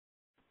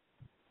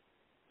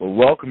Well,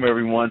 welcome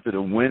everyone to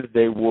the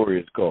Wednesday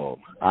Warriors Call.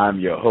 I'm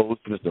your host,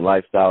 Mr.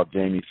 Lifestyle,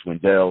 Jaime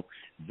Swindell.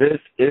 This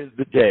is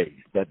the day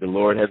that the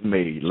Lord has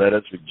made. Let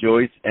us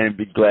rejoice and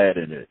be glad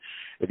in it.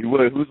 If you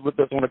would, who's with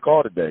us on the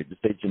call today? Just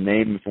state your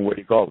name and from where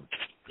you call it.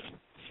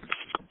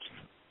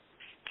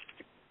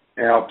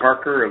 Al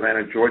Parker,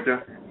 Atlanta,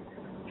 Georgia.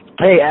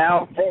 Hey,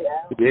 Al.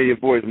 Good to hear your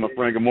voice, my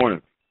friend. Good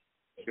morning.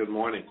 Good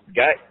morning.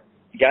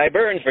 Guy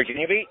Burns,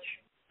 Virginia Beach.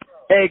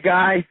 Hey,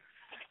 Guy.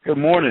 Good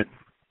morning.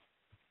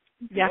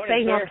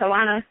 Yafe, North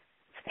Carolina.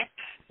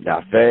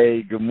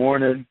 Yafe, good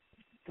morning.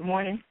 Good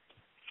morning.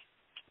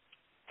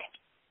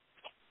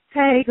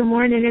 Hey, good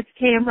morning. It's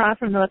Tamra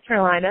from North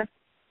Carolina.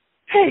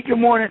 Hey, good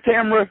morning,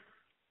 Tamra.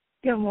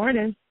 Good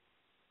morning.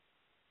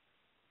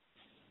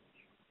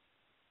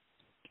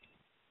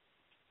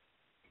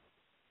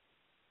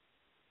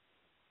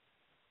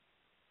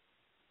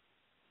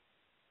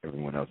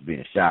 Everyone else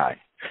being shy.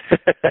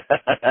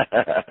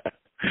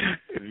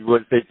 If you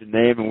would state your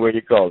name and where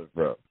you call it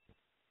from.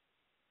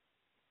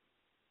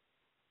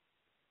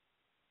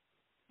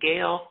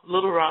 Gail,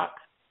 Little Rock.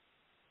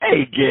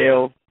 Hey,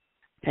 Gail.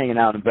 Hanging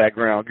out in the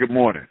background. Good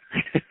morning.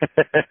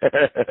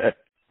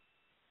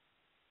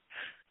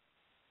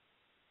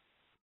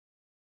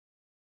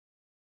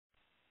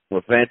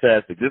 Well,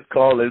 fantastic. This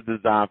call is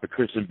designed for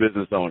Christian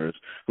business owners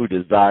who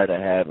desire to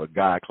have a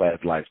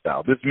God-class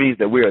lifestyle. This means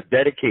that we are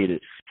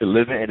dedicated to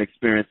living and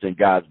experiencing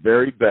God's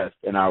very best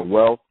in our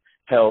wealth,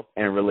 health,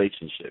 and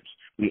relationships.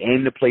 We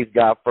aim to place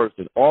God first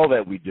in all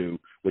that we do,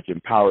 which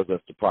empowers us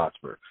to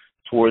prosper.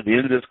 Toward the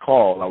end of this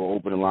call, I will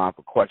open the line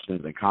for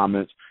questions and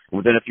comments. And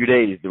within a few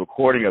days, the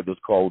recording of this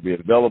call will be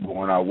available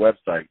on our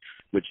website,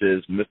 which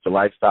is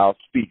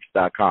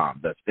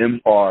MrLifestyleSpeaks.com. That's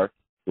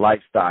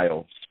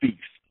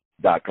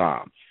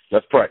MRLifestyleSpeaks.com.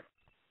 Let's pray.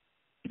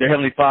 Dear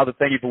Heavenly Father,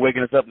 thank you for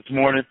waking us up this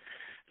morning.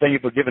 Thank you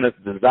for giving us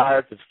the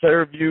desire to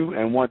serve you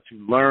and want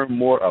to learn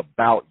more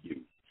about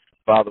you.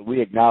 Father,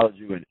 we acknowledge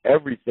you in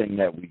everything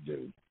that we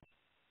do.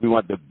 We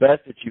want the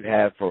best that you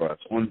have for us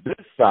on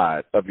this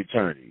side of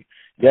eternity.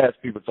 Yes,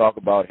 people talk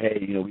about,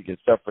 hey, we can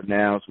suffer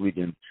now so we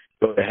can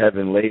go to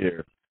heaven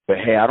later. But,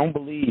 hey,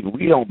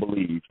 we don't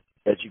believe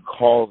that you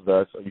called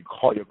us or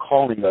you're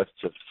calling us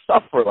to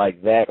suffer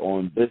like that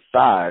on this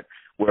side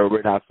where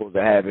we're not supposed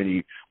to have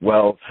any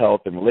wealth,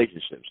 health, and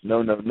relationships.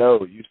 No.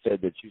 You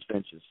said that you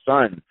sent your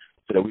son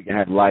so that we can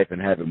have life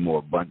and have it more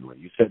abundantly.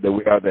 You said that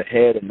we are the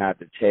head and not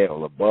the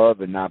tail,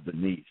 above and not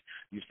beneath.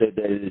 You said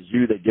that it is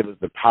you that give us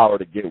the power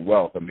to get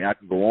wealth. I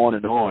can go on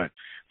and on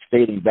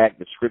stating back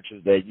the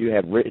scriptures that you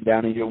have written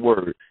down in your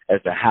word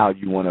as to how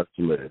you want us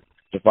to live.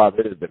 So,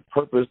 Father, it is the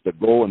purpose, the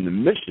goal, and the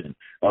mission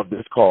of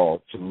this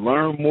call to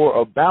learn more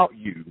about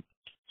you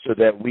so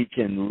that we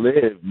can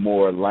live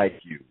more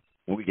like you.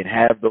 And we can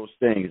have those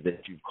things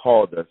that you've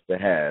called us to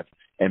have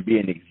and be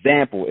an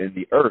example in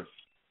the earth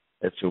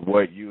as to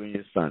what you and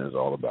your son is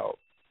all about.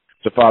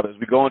 So, Father, as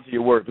we go into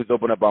your word, please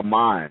open up our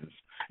minds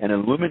and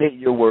illuminate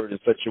your word in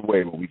such a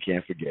way where we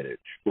can't forget it,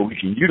 where we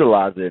can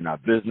utilize it in our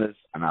business,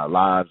 in our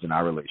lives, and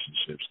our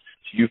relationships.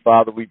 To you,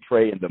 Father, we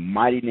pray in the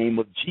mighty name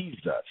of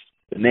Jesus,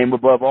 the name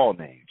above all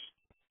names.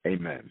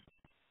 Amen.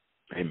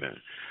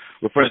 Amen.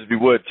 Well, friends, if you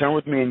would, turn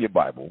with me in your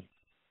Bible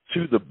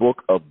to the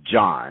book of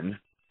John,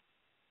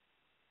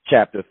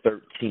 chapter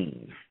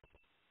 13.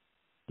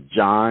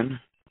 John,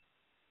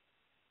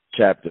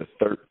 chapter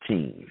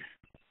 13.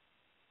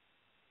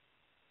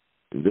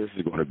 This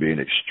is going to be an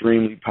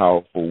extremely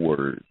powerful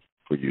word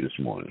for you this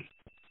morning.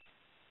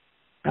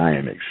 I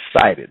am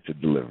excited to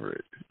deliver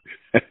it.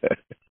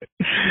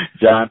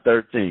 John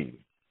 13.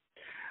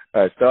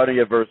 Starting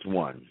at verse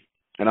 1.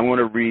 And I'm going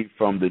to read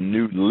from the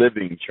New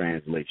Living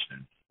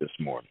Translation this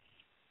morning.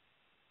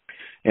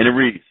 And it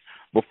reads,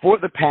 before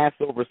the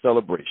Passover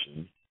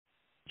celebration,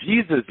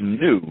 Jesus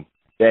knew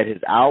that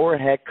his hour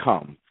had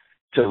come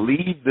to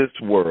leave this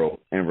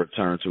world and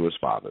return to his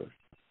Father.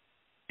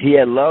 He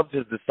had loved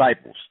his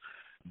disciples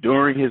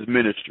during his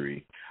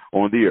ministry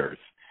on the earth,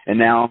 and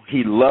now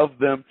he loved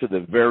them to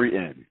the very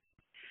end.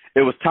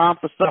 It was time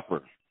for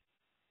supper,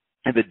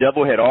 and the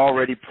devil had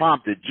already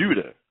prompted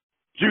Judas,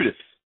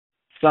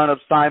 son of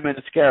Simon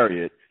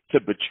Iscariot, to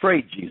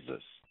betray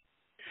Jesus.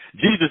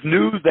 Jesus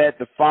knew that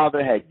the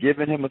Father had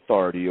given him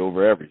authority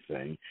over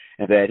everything,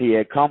 and that he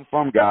had come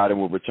from God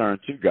and would return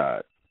to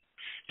God.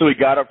 So he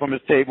got up from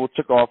his table,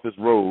 took off his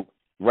robe,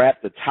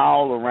 wrapped a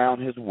towel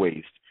around his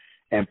waist,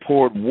 and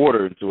poured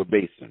water into a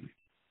basin.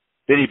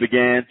 Then he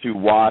began to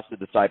wash the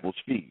disciples'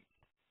 feet,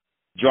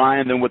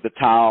 drying them with the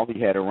towel he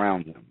had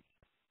around him.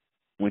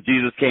 When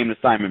Jesus came to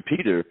Simon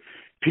Peter,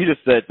 Peter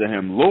said to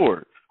him,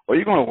 Lord, are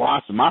you going to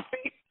wash my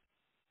feet?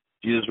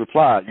 Jesus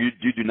replied,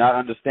 you do not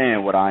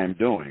understand what I am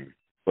doing,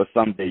 but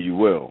someday you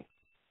will.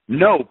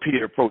 No,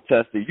 Peter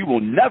protested, you will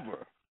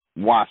never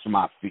wash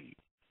my feet.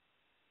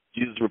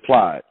 Jesus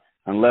replied,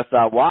 unless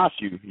I wash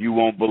you, you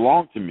won't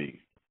belong to me.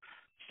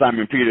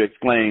 Simon Peter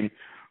exclaimed,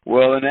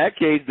 well, in that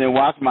case, then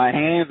wash my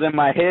hands and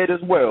my head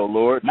as well,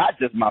 Lord, not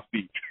just my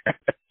feet.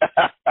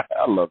 I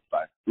love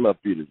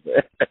Peter.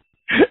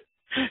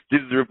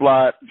 Jesus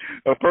replied,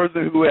 a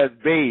person who has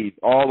bathed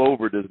all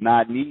over does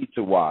not need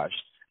to wash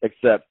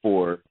except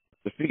for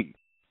the feet,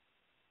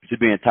 to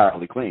be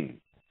entirely clean.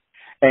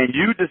 And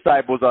you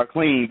disciples are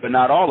clean, but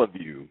not all of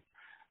you,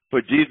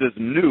 for Jesus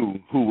knew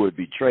who would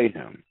betray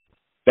him.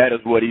 That is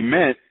what he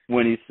meant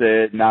when he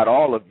said, not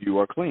all of you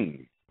are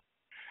clean.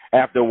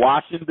 After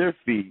washing their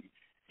feet,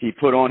 he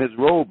put on his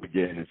robe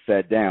again and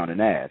sat down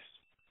and asked,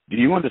 do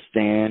you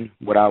understand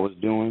what I was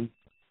doing?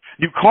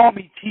 You call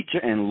me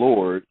teacher and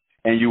Lord,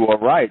 and you are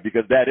right,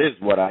 because that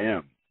is what I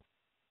am.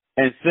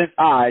 And since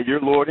I,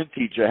 your Lord and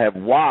teacher,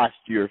 have washed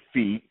your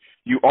feet,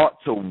 you ought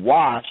to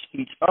wash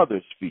each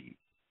other's feet.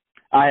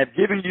 I have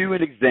given you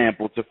an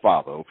example to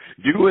follow.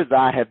 Do as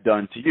I have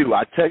done to you.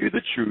 I tell you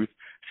the truth,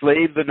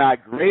 slaves are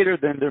not greater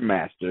than their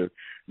master,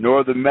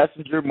 nor the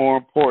messenger more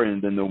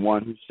important than the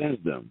one who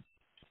sends them.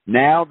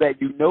 Now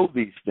that you know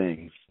these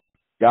things,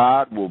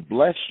 God will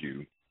bless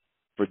you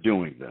for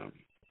doing them.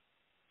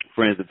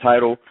 Friends, the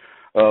title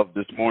of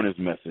this morning's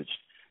message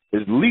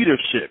is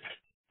Leadership,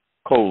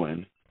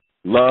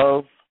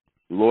 Love,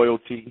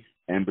 Loyalty,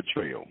 and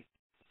Betrayal.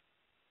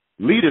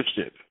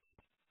 Leadership,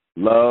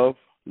 love,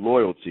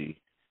 loyalty,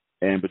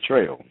 and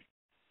betrayal.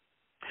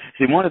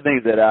 See, one of the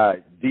things that I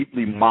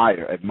deeply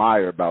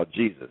admire about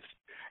Jesus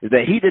is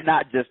that he did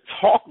not just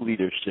talk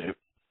leadership,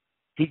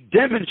 he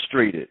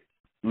demonstrated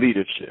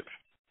leadership.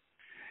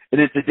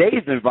 And in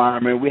today's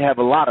environment, we have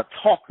a lot of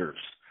talkers,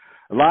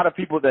 a lot of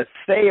people that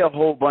say a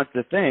whole bunch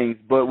of things,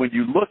 but when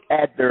you look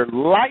at their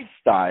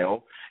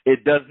lifestyle,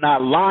 it does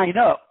not line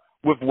up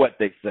with what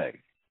they say.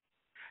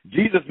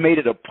 Jesus made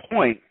it a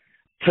point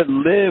to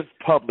live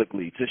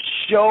publicly, to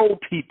show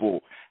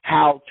people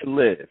how to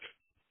live.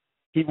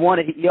 He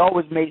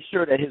always made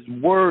sure that his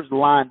words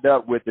lined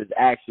up with his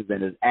actions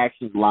and his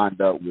actions lined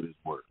up with his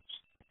words.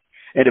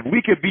 And if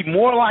we could be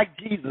more like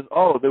Jesus,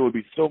 there would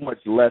be so much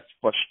less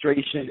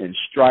frustration and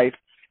strife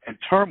and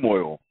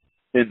turmoil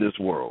in this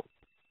world.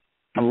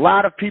 A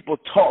lot of people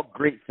talk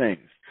great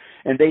things,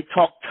 and they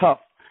talk tough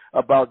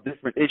about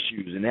different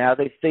issues, and how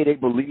they say they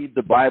believe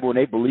the Bible and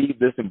they believe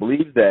this and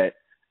believe that.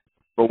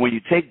 But when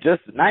you take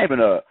just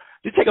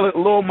take a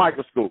little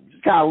microscope,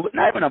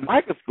 not even a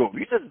microscope,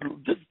 you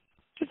just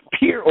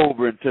peer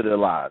over into their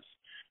lives.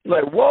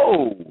 You're like,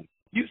 whoa,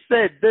 you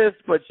said this,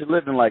 but you're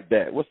living like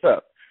that. What's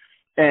up?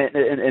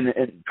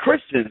 And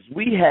Christians,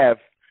 we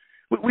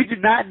do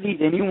not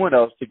need anyone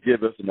else to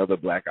give us another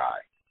black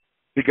eye,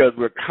 because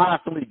we're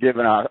constantly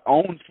giving our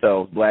own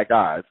selves black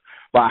eyes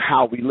by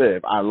how we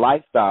live. Our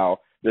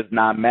lifestyle does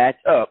not match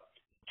up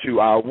to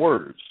our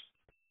words.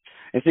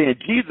 And saying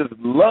Jesus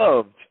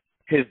loved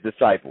his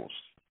disciples.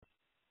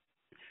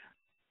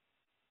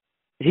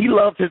 He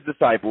loved his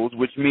disciples,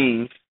 which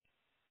means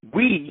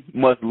we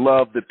must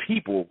love the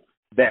people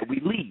that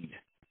we lead,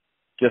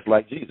 just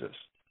like Jesus.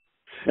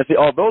 And see,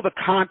 although the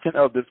content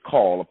of this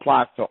call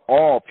applies to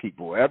all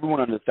people, everyone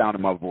under the sound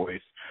of my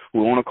voice who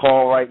on a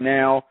call right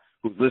now,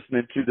 who's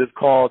listening to this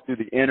call through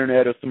the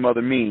internet or some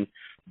other means,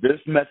 this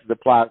message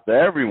applies to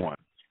everyone.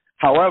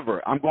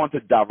 However, I'm going to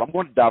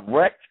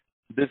direct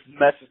this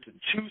message to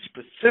two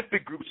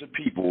specific groups of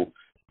people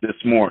this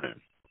morning.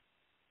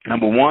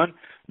 Number one,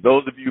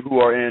 those of you who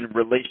are in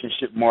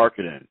relationship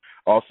marketing,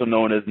 also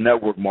known as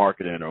network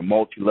marketing or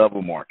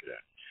multi-level marketing,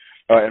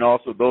 and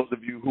also those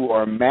of you who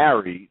are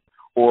married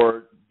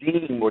or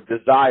deem or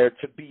desire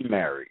to be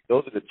married.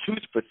 Those are the two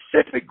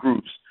specific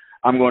groups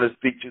I'm going to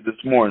speak to this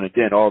morning.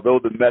 Again, although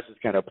the message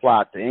can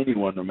apply to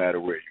anyone no matter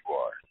where you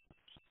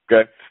are.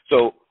 Okay?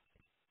 So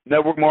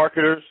network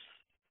marketers,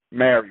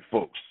 married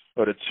folks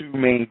are the two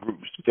main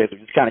groups. Okay, so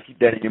just kind of keep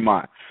that in your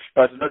mind.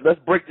 All right, so let's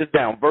break this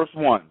down. Verse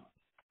 1.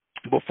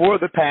 Before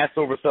the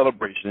Passover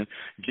celebration,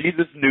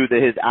 Jesus knew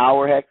that his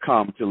hour had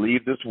come to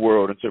leave this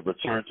world and to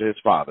return to his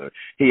Father.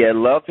 He had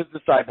loved his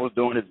disciples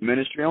during his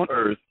ministry on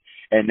earth,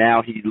 and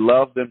now he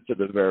loved them to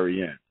the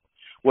very end.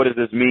 What does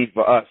this mean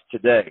for us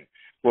today?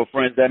 Well,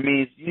 friends, that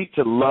means you need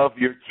to love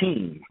your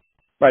team.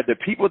 Right? The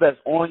people that's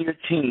on your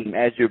team,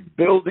 as you're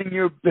building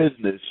your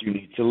business, you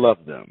need to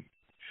love them.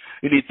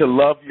 You need to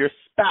love your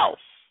spouse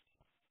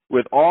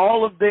with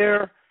all of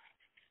their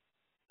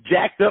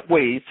jacked up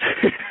ways.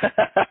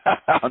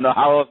 I don't know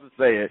how else to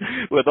say it.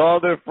 With all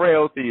their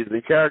frailties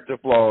and character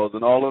flaws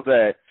and all of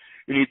that,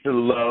 you need to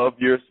love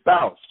your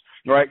spouse.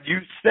 Right? You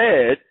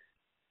said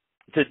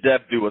to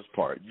death do us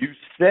part. You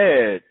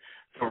said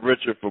for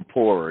richer, for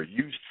poorer.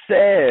 You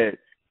said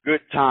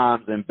good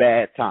times and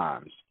bad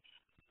times.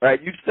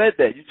 Right? You said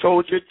that. You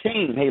told your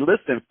team, hey,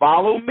 listen,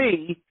 follow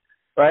me,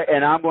 right,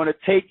 and I'm going to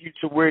take you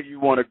to where you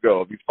want to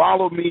go. If you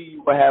follow me,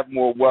 you will have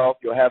more wealth,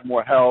 you'll have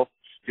more health,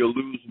 you'll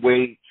lose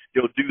weight,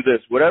 you'll do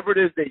this. Whatever it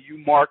is that you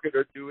market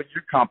or do in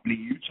your company,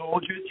 you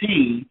told your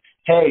team,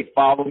 hey,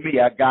 follow me,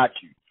 I got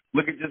you.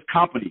 Look at this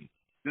company.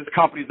 This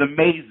company's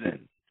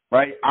amazing,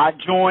 right? I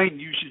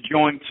joined, you should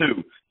join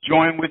too.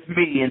 Join with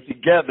me, and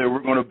together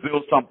we're going to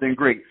build something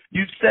great.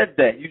 You said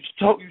that. You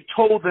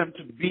told them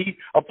to be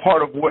a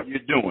part of what you're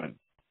doing.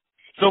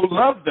 So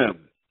love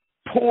them.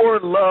 Pour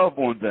love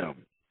on them.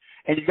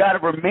 And you got to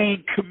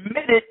remain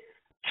committed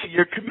to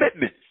your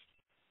commitments.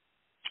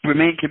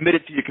 Remain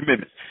committed to your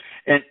commitments.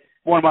 And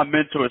one of my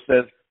mentors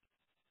says,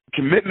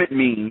 commitment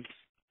means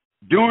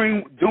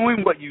Doing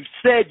what you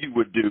said you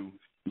would do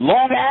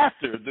long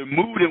after the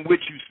mood in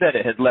which you said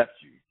it has left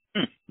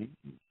you.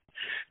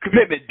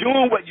 Commitment,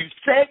 doing what you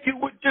said you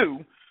would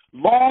do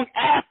long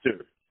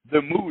after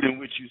the mood in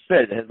which you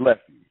said it has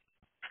left you.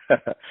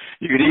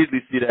 You can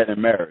easily see that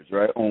in marriage,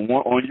 right?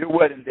 On your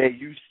wedding day,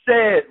 you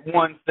said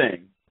one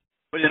thing,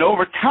 but then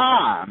over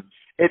time,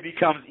 it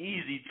becomes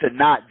easy to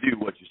not do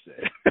what you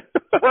said.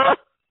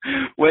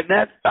 When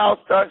that spouse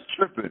starts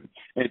tripping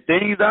and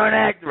things aren't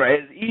acting right,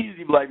 it's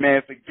easy to be like,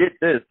 man, forget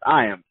this.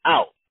 I am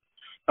out.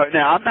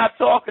 Now, I'm not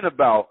talking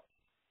about,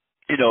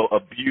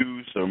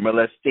 abuse or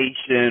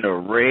molestation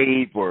or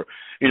rape or,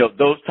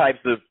 those types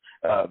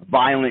of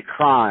violent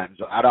crimes.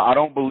 I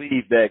don't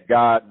believe that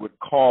God would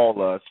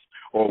call us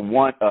or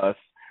want us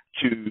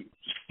to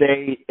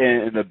stay in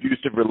an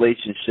abusive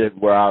relationship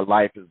where our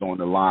life is on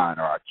the line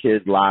or our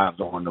kids' lives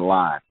are on the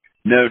line.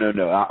 No.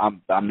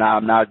 I'm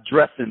not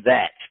addressing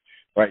that.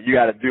 Right? You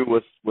got to do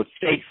what's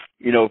safe,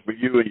 for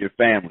you and your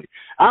family.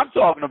 I'm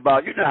talking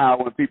about, how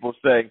when people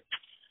say,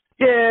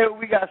 yeah,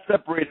 we got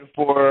separated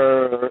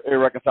for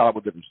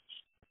irreconcilable differences.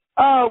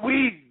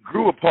 We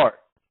grew apart.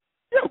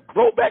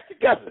 Grow back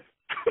together.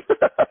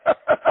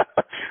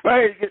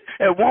 Right?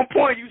 At one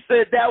point you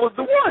said that was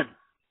the one.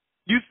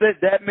 You said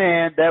that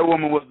man, that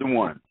woman was the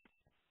one.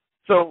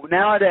 So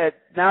now that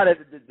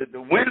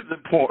the winds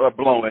are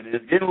blowing,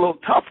 it's getting a little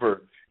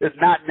tougher. It's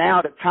not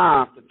now the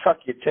time to tuck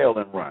your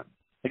tail and run.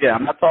 Again,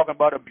 I'm not talking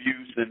about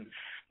abuse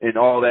and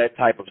all that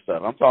type of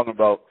stuff. I'm talking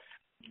about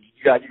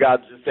you guys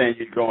just saying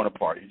you're growing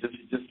apart. You're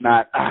just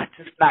not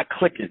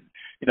clicking.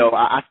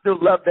 I still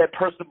love that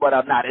person, but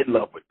I'm not in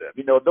love with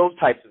them. Those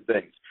types of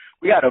things.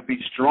 We got to be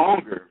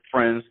stronger,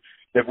 friends.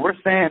 If we're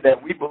saying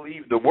that we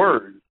believe the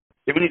word,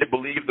 then we need to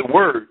believe the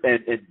word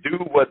and do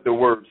what the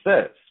word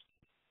says.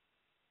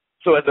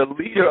 So as a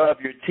leader of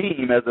your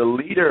team, as a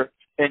leader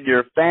in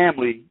your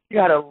family, you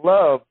got to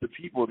love the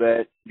people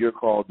that you're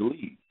called to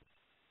lead.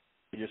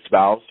 Your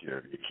spouse,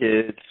 your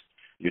kids,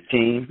 your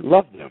team,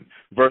 love them.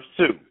 Verse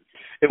 2,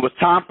 it was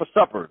time for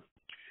supper,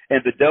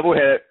 and the devil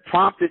had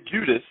prompted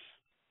Judas.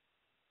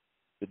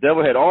 The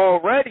devil had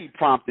already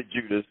prompted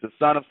Judas, the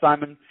son of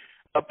Simon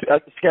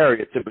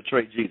Iscariot, to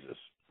betray Jesus.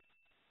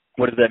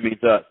 What does that mean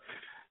to us?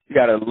 You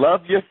got to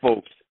love your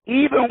folks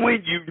even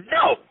when you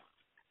know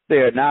they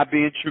are not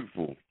being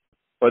truthful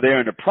or they're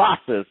in the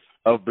process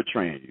of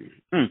betraying you.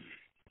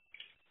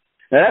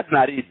 Now, that's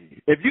not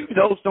easy. If you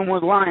know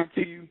someone's lying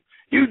to you,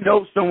 you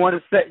know someone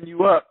is setting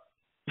you up.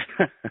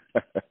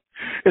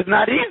 It's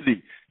not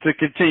easy to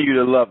continue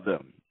to love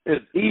them.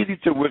 It's easy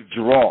to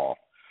withdraw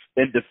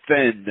and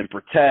defend and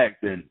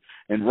protect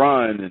and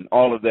run and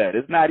all of that.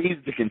 It's not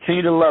easy to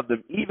continue to love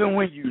them even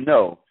when you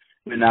know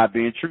they're not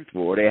being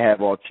truthful or they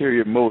have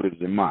ulterior motives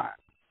in mind.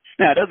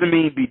 Now, it doesn't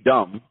mean be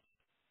dumb,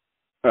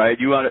 right?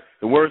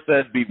 The word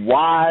says be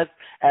wise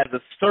as a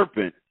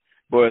serpent,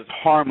 but as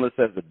harmless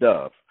as a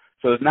dove.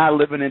 So it's not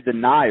living in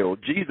denial.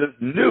 Jesus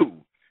knew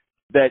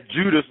that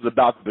Judas was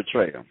about to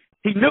betray him.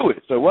 He knew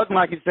it. So it wasn't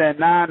like he said,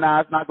 nah,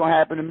 it's not going to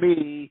happen to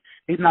me.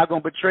 He's not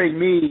going to betray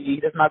me.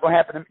 That's not going to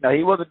happen to me. No,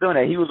 he wasn't doing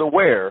that. He was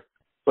aware,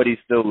 but he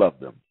still loved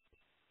them.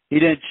 He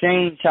didn't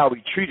change how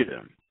he treated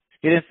him.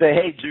 He didn't say,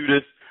 hey,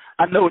 Judas,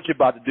 I know what you're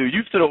about to do.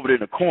 You sit over there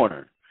in the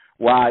corner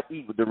while I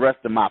eat with the rest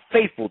of my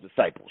faithful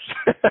disciples.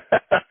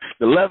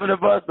 The 11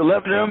 of us, the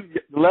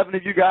 11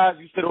 of you guys,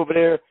 you sit over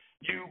there,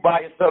 you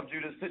by yourself,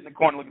 Judas, sit in the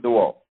corner, look at the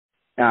wall.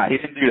 Nah, he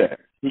didn't do that.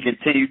 He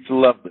continued to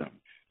love them.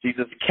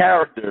 Jesus'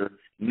 character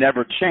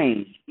never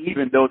changed,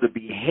 even though the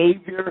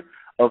behavior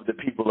of the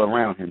people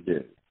around him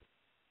did.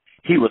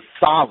 He was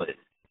solid.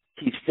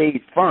 He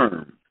stayed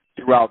firm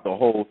throughout the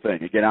whole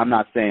thing. Again, I'm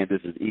not saying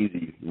this is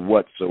easy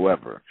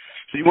whatsoever.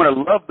 So you want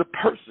to love the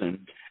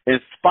person in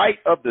spite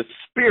of the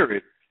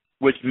spirit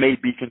which may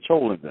be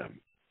controlling them.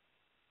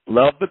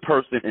 Love the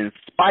person in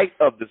spite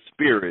of the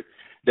spirit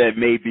that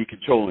may be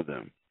controlling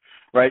them.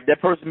 Right?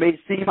 That person may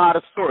seem out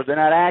of sorts. They're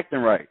not acting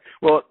right.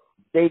 Well,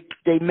 they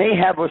may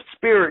have a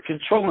spirit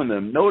controlling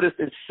them. Notice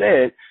it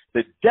said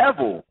the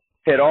devil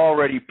had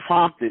already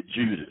prompted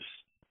Judas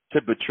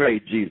to betray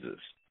Jesus.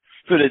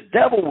 So the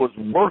devil was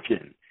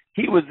working.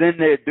 He was in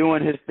there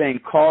doing his thing,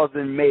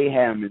 causing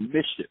mayhem and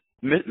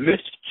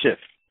mischief.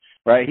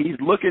 Right? He's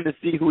looking to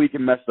see who he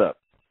can mess up.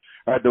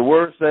 Right? The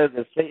word says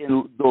that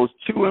Satan goes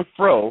to and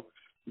fro,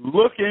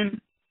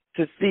 looking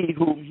to see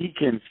who he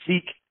can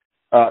seek,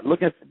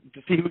 looking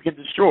to see who he can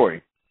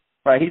destroy.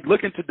 Right? He's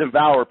looking to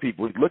devour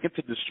people. He's looking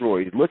to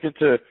destroy. He's looking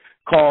to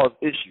cause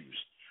issues.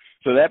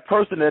 So that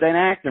person that ain't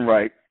acting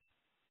right,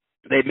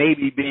 they may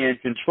be being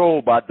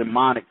controlled by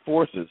demonic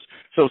forces.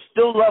 So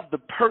still love the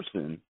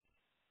person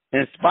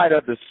in spite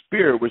of the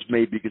spirit which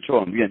may be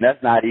controlling them. Again,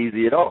 that's not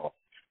easy at all.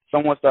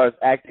 Someone starts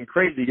acting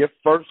crazy, the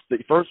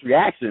first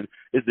reaction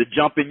is to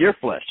jump in your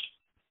flesh.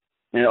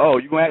 And, oh,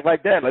 you going to act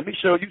like that? Let me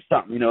show you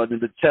something. And then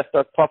the chest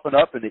starts puffing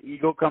up and the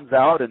ego comes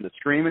out and the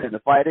screaming and the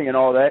fighting and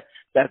all that.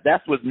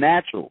 That's what's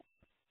natural.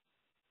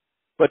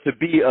 But to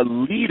be a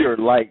leader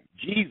like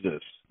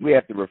Jesus, we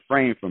have to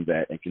refrain from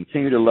that and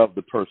continue to love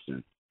the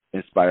person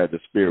in spite of the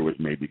spirit which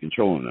may be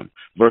controlling them.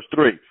 Verse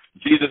 3,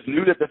 Jesus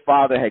knew that the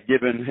Father had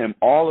given him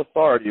all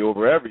authority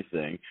over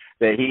everything,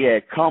 that he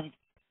had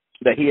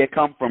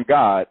come from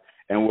God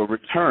and will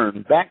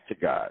return back to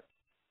God.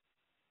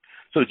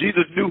 So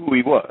Jesus knew who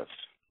he was.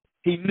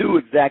 He knew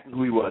exactly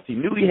who he was. He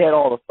knew he had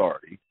all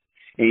authority,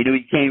 and he knew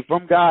he came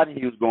from God and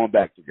he was going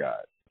back to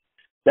God.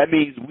 That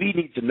means we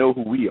need to know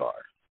who we are.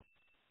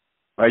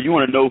 Right? You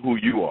want to know who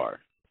you are.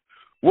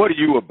 What are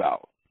you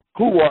about?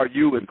 Who are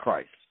you in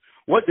Christ?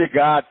 What did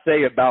God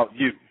say about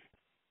you?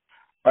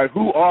 Right?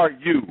 Who are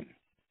you?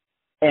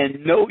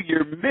 And know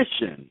your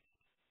mission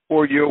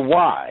or your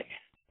why.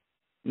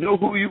 Know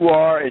who you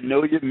are and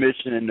know your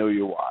mission and know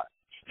your why.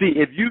 See,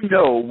 if you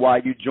know why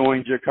you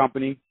joined your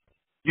company,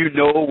 you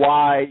know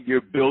why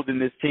you're building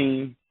this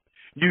team,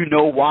 you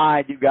know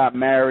why you got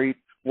married,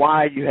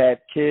 why you had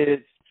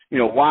kids, you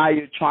know, why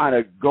you're trying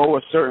to go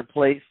a certain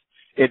place.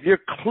 If you're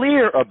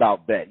clear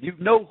about that, you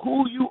know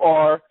who you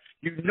are,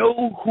 you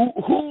know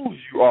whose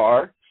you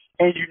are,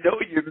 and you know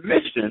your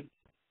mission,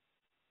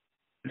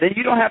 then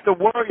you don't have to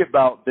worry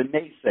about the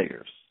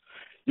naysayers.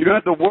 You don't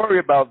have to worry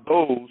about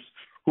those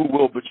who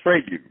will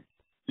betray you.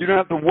 You don't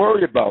have to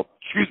worry about,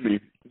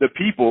 the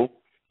people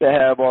that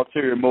have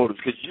ulterior motives,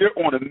 because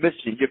you're on a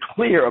mission. You're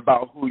clear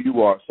about who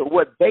you are. So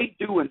what they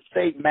do and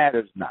say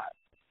matters not.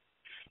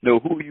 Know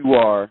who you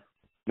are,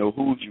 know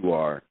whose you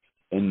are,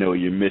 and know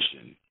your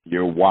mission,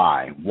 your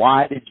why.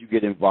 Why did you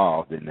get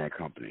involved in that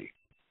company?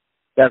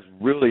 That's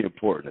really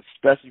important,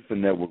 especially for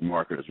network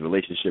marketers,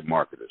 relationship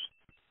marketers.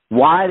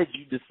 Why did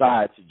you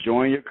decide to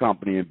join your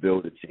company and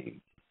build a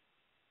team?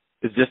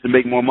 Is it just to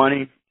make more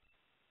money?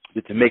 Is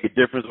it to make a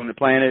difference on the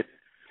planet?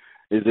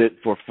 Is it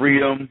for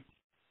freedom?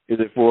 Is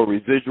it for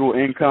residual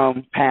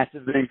income,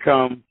 passive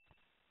income?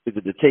 Is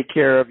it to take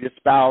care of your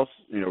spouse,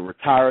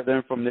 retire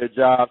them from their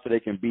job so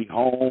they can be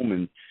home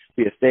and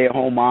be a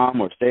stay-at-home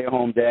mom or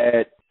stay-at-home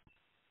dad?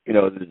 Is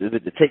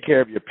it to take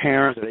care of your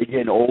parents? Are they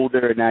getting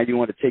older and now you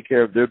want to take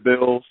care of their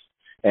bills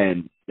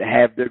and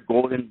have their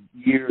golden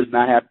years,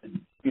 not have to,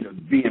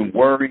 be in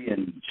worry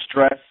and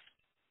stress?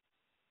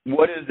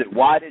 What is it?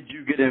 Why did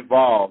you get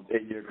involved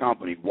in your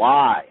company?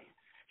 Why?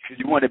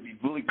 Because you want to be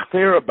really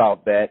clear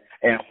about that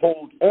and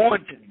hold on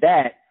to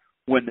that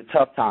when the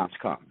tough times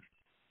come.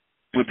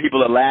 When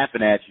people are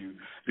laughing at you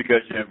because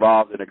you're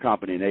involved in a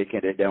company and they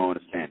don't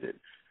understand it.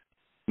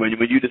 When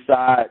you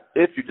decide,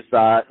 if you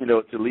decide,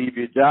 to leave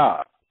your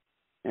job,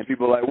 and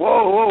people are like,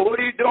 whoa, what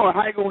are you doing?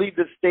 How are you going to leave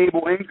this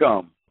stable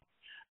income,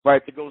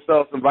 right, to go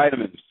sell some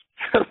vitamins?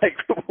 Like,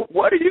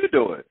 what are you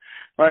doing?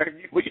 Right?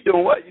 What you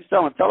doing? What? You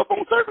selling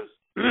telephone service?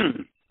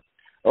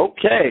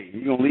 Okay,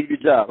 you're going to leave your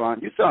job, huh?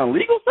 You selling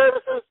legal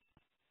services?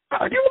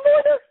 Are you a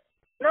lawyer?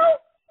 No?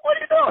 What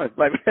are you doing?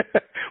 Like,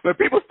 when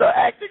people start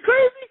acting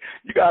crazy,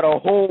 you got to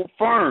hold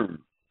firm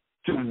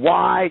to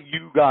why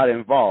you got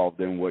involved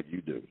in what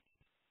you do.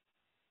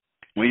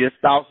 When your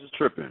spouse is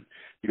tripping,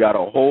 you got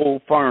to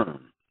hold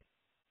firm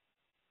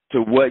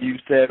to what you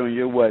said on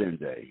your wedding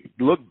day.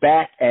 Look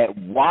back at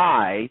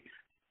why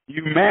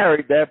you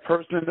married that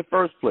person in the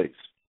first place.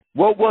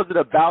 What was it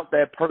about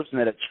that person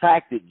that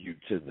attracted you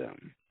to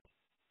them?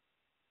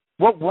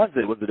 What was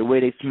it? Was it the way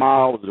they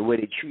smiled? Was it the way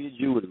they treated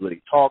you? Was it the way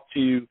they talked to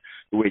you?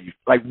 The way you,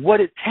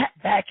 tap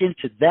back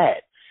into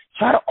that.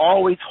 Try to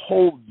always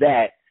hold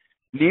that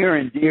near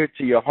and dear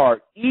to your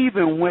heart,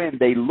 even when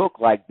they look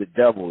like the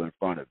devil in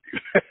front of you.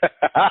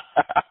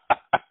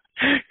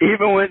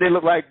 Even when they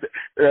look like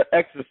the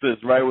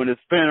exorcist, right? When they're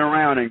spinning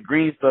around and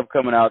green stuff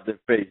coming out their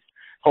face.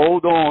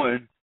 Hold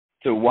on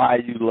to why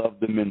you love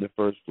them in the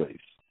first place.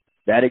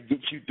 That'll get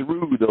you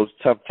through those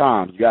tough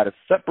times. You got to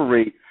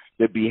separate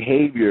the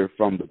behavior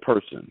from the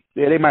person.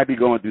 Yeah, they might be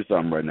going through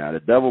something right now. The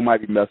devil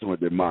might be messing with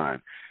their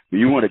mind. But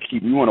you want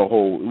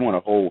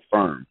to hold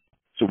firm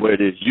to what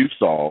it is you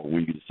saw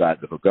when you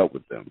decided to hook up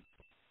with them.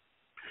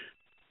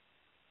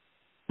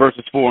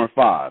 Verses 4 and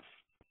 5.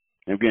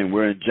 And again,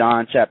 we're in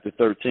John chapter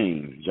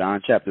 13.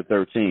 John chapter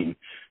 13,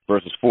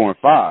 verses 4 and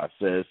 5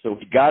 says, So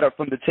he got up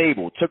from the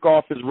table, took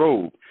off his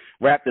robe,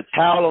 wrapped a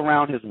towel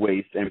around his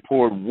waist, and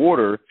poured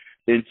water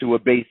into a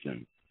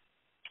basin.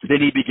 Then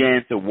he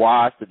began to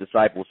wash the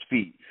disciples'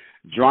 feet,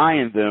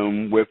 drying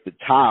them with the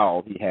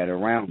towel he had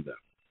around them.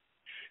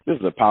 This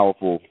is a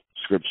powerful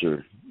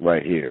scripture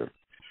right here.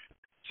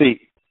 See,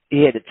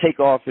 he had to take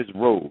off his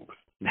robe.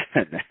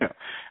 Now,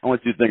 I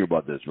want you to think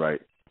about this,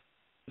 right?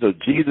 So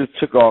Jesus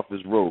took off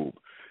his robe.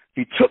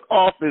 He took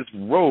off his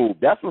robe.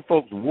 That's what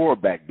folks wore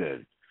back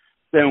then.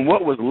 Then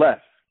what was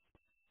left?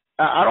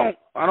 I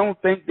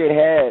don't think they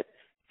had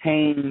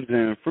Hanes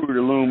and Fruit of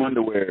the Loom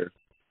underwear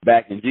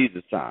back in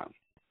Jesus' time.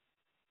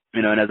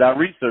 And as I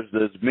researched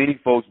this, many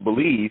folks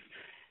believe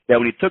that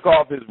when he took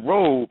off his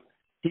robe,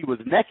 he was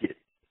naked.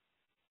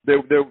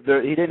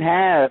 He didn't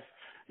have,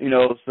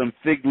 some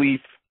fig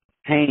leaf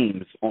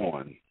Hanes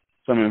on,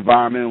 some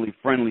environmentally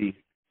friendly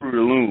Fruit of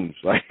the Looms.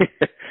 Like,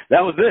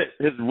 that was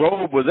it. His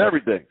robe was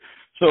everything.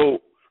 So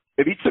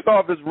if he took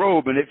off his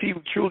robe and if he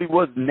truly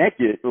was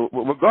naked,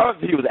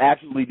 regardless if he was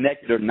absolutely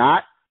naked or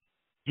not,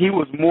 he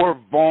was more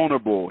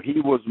vulnerable.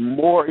 He was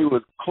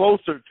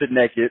closer to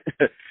naked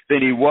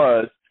than he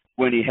was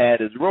when he had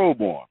his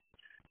robe on.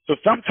 So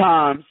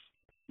sometimes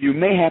you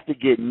may have to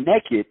get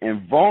naked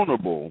and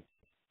vulnerable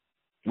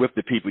with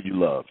the people you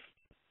love,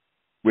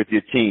 with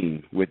your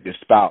team, with your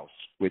spouse,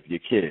 with your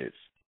kids.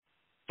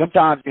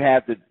 Sometimes you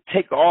have to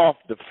take off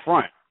the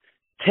front,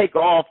 take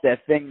off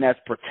that thing that's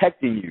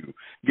protecting you,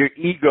 your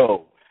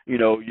ego,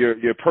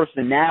 your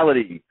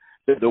personality,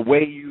 the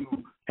way you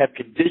have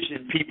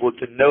conditioned people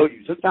to know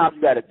you. Sometimes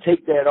you got to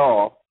take that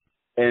off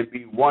and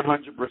be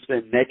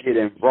 100% naked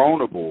and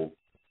vulnerable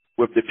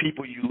with the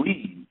people you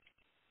lead,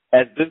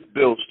 as this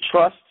builds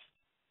trust,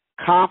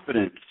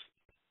 confidence,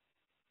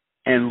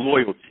 and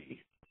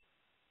loyalty.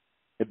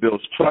 It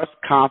builds trust,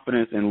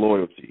 confidence, and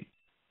loyalty.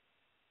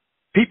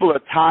 People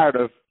are tired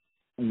of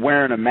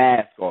wearing a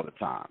mask all the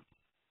time,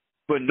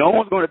 but no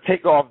one's going to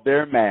take off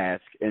their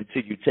mask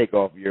until you take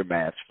off your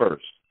mask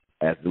first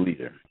as the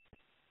leader.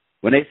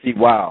 When they see,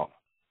 wow,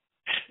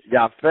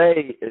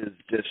 Yafe is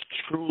just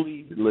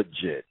truly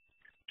legit.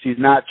 She's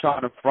not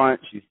trying to front.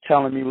 She's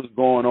telling me what's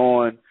going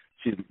on.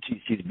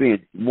 She's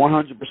being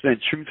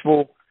 100%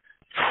 truthful.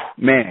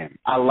 Man,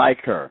 I like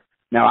her.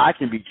 Now, I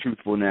can be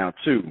truthful now,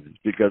 too,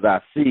 because I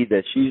see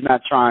that she's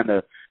not trying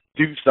to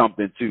do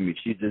something to me.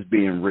 She's just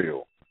being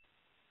real.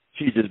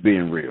 She's just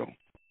being real.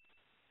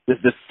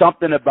 There's just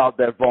something about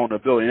that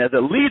vulnerability. And as a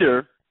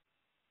leader,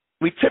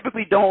 we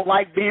typically don't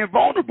like being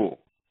vulnerable.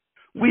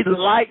 We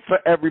like for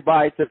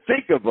everybody to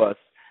think of us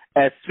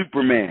as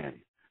Superman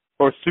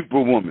or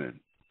Superwoman.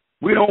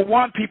 We don't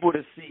want people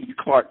to see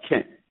Clark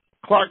Kent.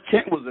 Clark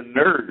Kent was a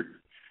nerd.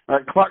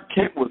 Clark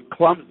Kent was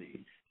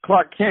clumsy.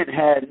 Clark Kent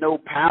had no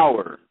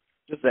power,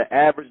 just an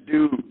average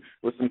dude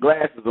with some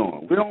glasses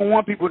on. We don't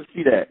want people to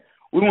see that.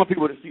 We want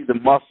people to see the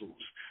muscles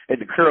and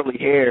the curly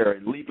hair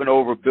and leaping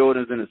over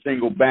buildings in a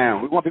single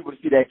bound. We want people to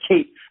see that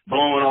cape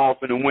blowing off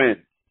in the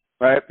wind,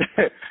 right?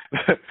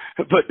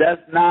 But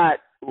that's not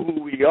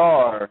who we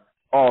are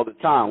all the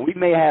time. We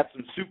may have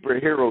some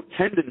superhero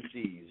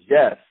tendencies,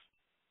 yes,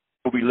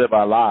 but we live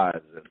our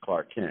lives as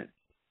Clark Kent,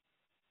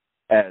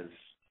 as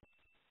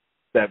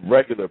that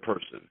regular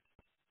person.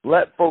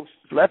 Let's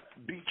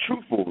be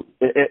truthful.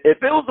 If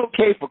it was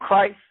okay for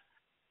Christ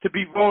to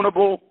be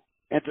vulnerable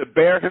and to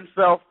bear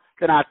himself,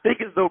 then I think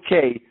it's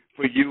okay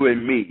for you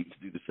and me to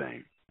do the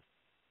same.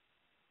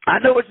 I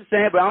know what you're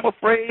saying, but I'm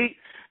afraid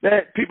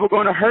that people are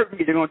going to hurt me.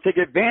 They're going to take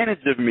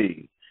advantage of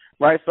me,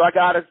 right? So I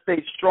got to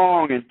stay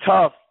strong and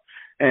tough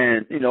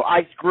and,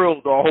 ice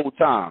grilled the whole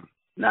time.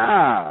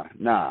 Nah.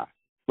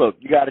 Look,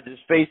 you got to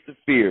just face the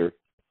fear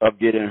of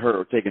getting hurt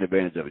or taking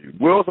advantage of you.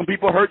 Will some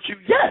people hurt you?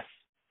 Yes.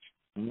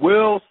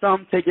 Will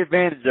some take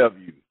advantage of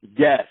you?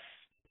 Yes.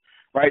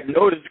 Right?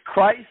 Notice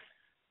Christ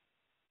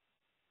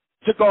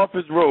took off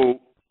his robe,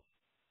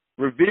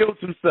 revealed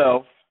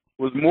himself,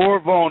 was more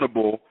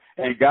vulnerable,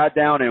 and got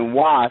down and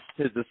washed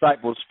his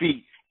disciples'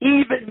 feet,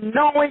 even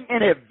knowing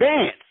in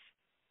advance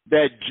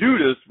that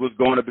Judas was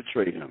going to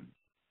betray him.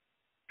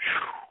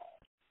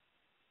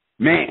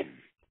 Man,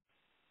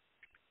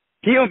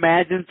 can you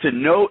imagine to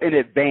know in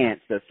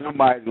advance that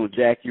somebody's going to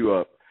jack you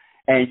up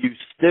and you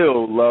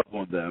still love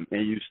on them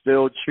and you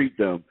still treat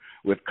them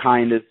with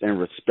kindness and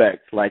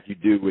respect like you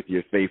do with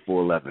your faithful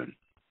 11?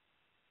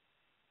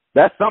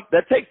 That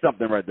takes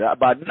something right there.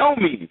 By no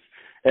means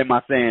am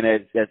I saying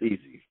that's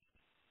easy.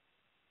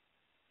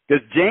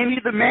 Because Jamie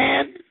the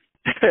man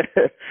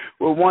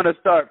will want to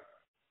start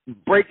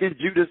breaking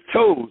Judas'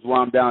 toes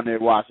while I'm down there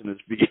washing his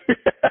feet.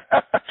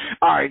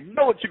 All right,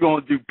 know what you're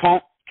going to do,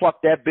 punk.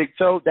 Pluck that big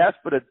toe. That's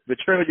for the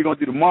betrayal you're going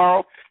to do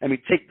tomorrow. And we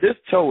take this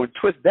toe and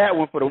twist that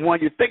one for the one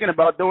you're thinking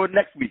about doing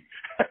next week.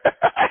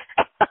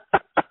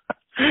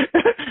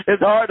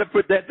 It's hard to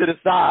put that to the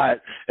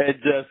side and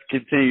just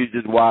continue to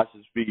just wash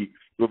his feet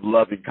with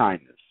loving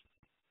kindness.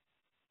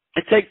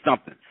 It takes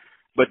something.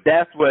 But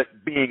that's what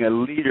being a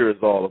leader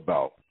is all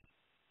about.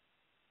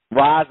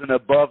 Rising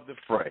above the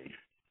fray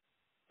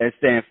and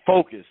staying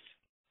focused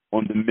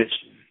on the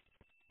mission.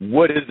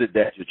 What is it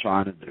that you're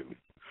trying to do?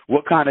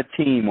 What kind of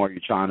team are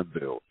you trying to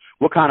build?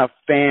 What kind of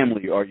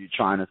family are you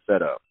trying to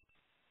set up?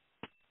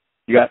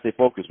 You got to stay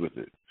focused with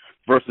it.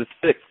 Verses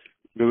 6,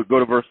 go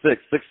to verse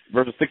 6,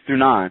 verses 6 through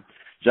 9.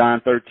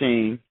 John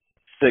 13,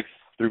 6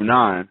 through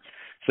 9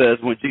 says,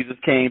 when Jesus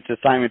came to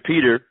Simon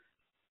Peter,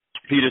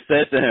 Peter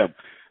said to him,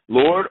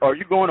 Lord, are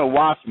you going to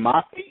wash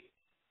my feet?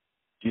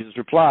 Jesus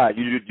replied,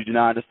 you do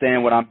not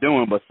understand what I'm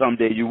doing, but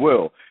someday you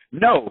will.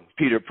 No,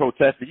 Peter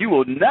protested, you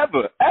will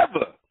never,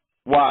 ever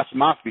wash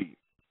my feet.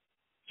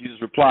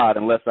 Jesus replied,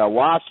 unless I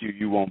wash you,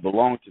 you won't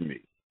belong to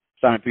me.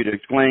 Simon Peter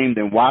exclaimed,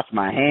 then wash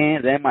my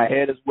hands and my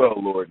head as well,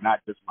 Lord, not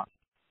just my feet.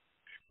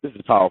 This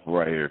is powerful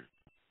right here.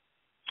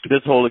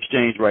 This whole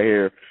exchange right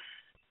here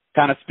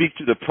kind of speaks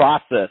to the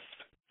process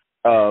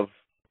of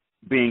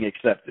being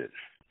accepted.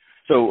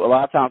 So a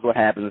lot of times what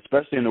happens,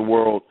 especially in the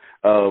world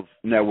of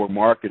network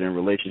marketing,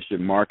 relationship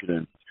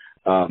marketing,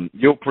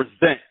 you'll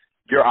present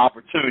your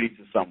opportunity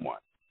to someone,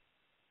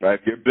 right,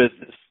 your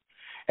business.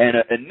 And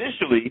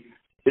initially,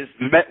 it's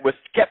met with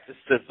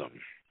skepticism.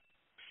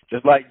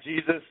 Just like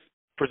Jesus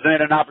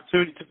presented an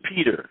opportunity to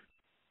Peter,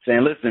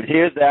 saying, listen,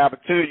 here's the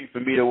opportunity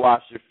for me to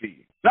wash your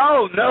feet.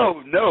 No,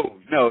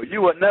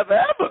 you will never,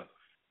 ever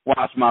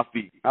wash my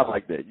feet. I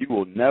like that. You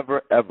will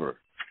never, ever.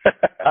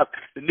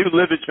 The New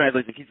Living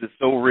Translation keeps it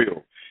so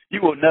real.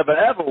 You will never,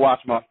 ever wash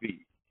my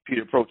feet,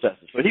 Peter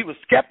protested. So he was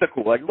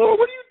skeptical, like, Lord,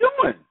 what are you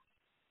doing?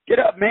 Get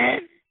up,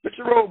 man. Put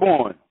your robe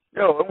on.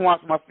 Yo, I'm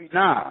washing my feet.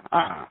 Nah.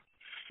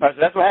 Right, so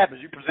that's what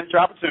happens. You present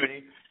your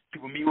opportunity.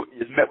 People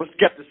is met with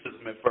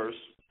skepticism at first.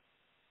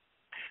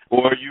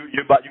 Or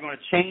you're going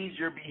to change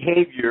your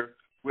behavior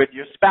with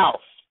your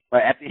spouse.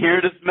 Right? After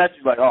hearing this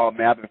message, you're like, oh,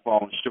 man, I've been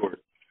falling short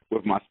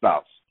with my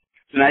spouse.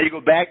 So now you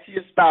go back to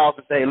your spouse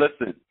and say,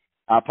 listen,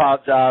 I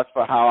apologize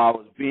for how I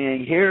was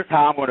being. Here's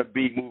how I'm going to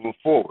be moving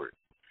forward.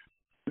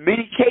 In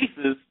many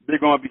cases, they're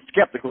going to be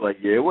skeptical, like,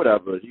 yeah,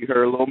 whatever. You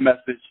heard a little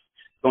message.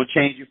 It's going to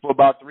change you for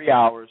about 3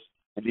 hours,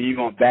 and then you're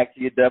going back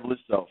to your devilish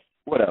self.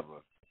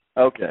 Whatever.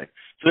 Okay.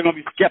 So they're going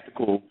to be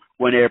skeptical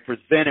when they're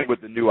presented with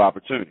a new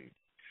opportunity.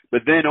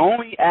 But then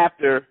only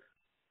after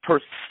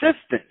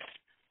persistence,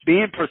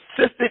 being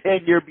persistent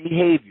in your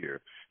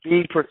behavior,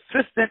 being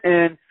persistent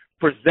in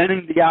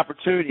presenting the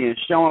opportunity and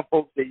showing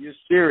folks that you're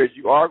serious,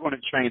 you are going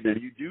to train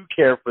them, you do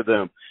care for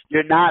them,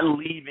 you're not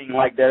leaving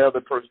like that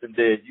other person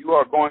did. You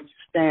are going to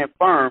stand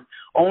firm.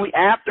 Only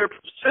after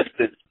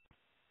persistence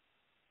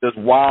does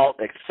wild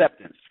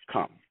acceptance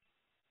come.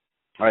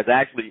 All right,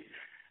 so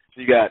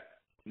you got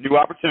new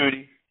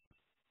opportunity,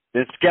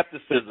 then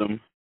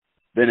skepticism,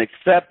 then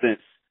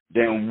acceptance,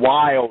 then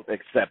wild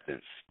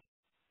acceptance.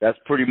 That's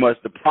pretty much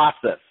the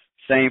process.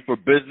 Same for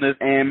business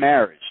and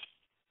marriage.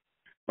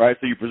 Right?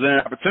 So you present an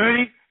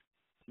opportunity,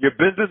 your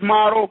business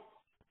model,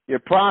 your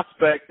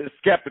prospect is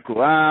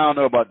skeptical. I don't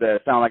know about that.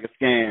 It sounds like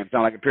a scam,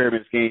 sound like a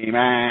pyramid scheme.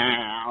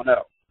 I don't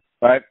know.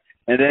 Right?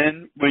 And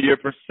then when you're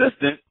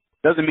persistent,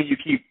 doesn't mean you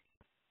keep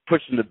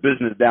pushing the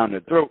business down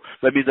their throat.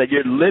 That means that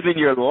you're living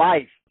your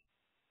life.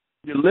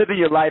 You're living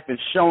your life and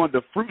showing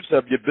the fruits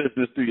of your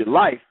business through your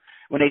life.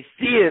 When they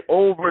see it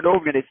over and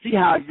over again, they see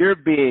how you're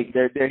big,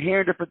 they're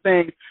hearing different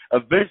things,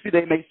 eventually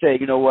they may say,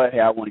 you know what,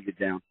 hey, I want to get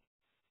down.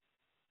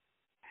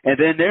 And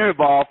then they're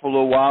involved for a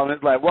little while, and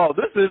it's like, well,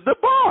 this is the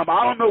bomb.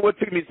 I don't know what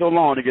took me so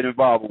long to get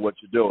involved with what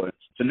you're doing.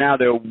 So now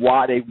they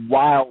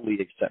wildly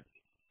accept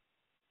it.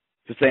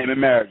 It's the same in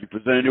marriage. You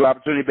present a new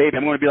opportunity, baby,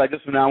 I'm going to be like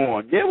this from now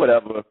on. Yeah,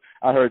 whatever.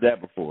 I heard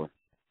that before.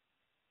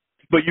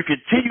 But you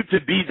continue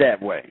to be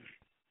that way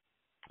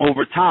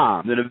over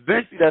time. Then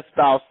eventually that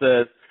spouse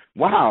says,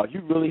 wow,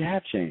 you really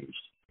have changed.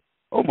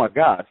 Oh, my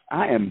gosh,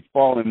 I am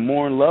falling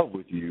more in love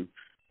with you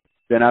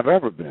than I've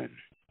ever been.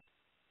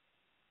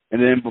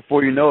 And then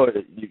before you know it,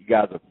 you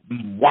guys are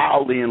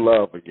wildly in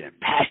love again,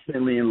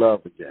 passionately in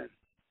love again.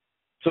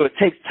 So it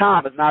takes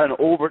time. It's not an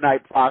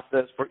overnight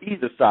process for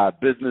either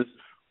side, business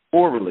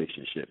or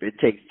relationship. It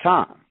takes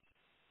time.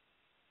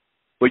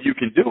 But you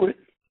can do it.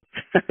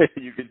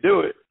 You can do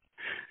it.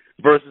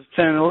 Verses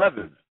 10 and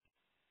 11.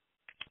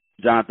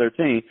 John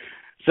 13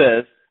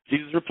 says,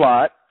 Jesus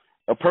replied,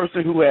 a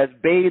person who has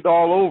bathed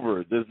all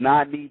over does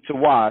not need to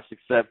wash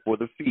except for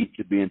the feet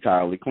to be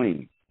entirely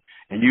clean.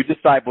 And you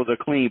disciples are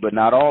clean, but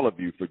not all of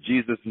you, for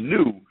Jesus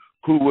knew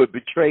who would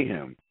betray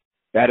him.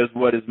 That is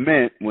what is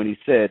meant when he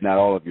said, not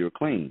all of you are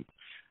clean.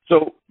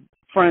 So,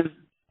 friends,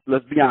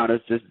 let's be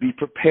honest, just be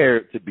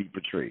prepared to be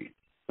betrayed.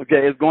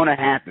 Okay, it's going to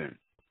happen.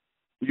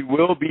 You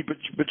will be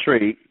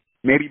betrayed,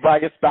 maybe by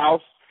your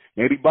spouse,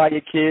 maybe by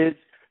your kids,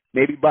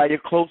 maybe by your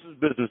closest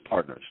business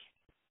partners.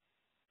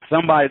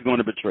 Somebody's going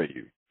to betray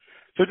you.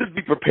 So just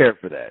be prepared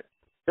for that.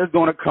 It's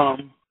going to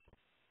come.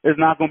 It's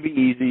not going to be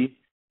easy.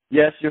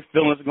 Yes, your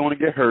feelings are going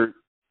to get hurt.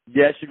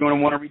 Yes, you're going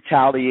to want to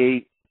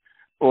retaliate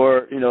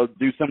or,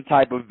 do some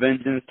type of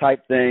vengeance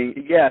type thing.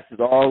 Yes,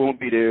 it's all going to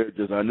be there.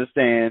 Just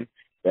understand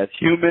that's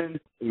human.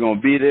 It's going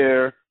to be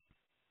there.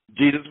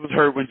 Jesus was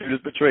hurt when Judas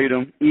betrayed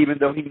him, even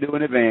though he knew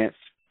in advance.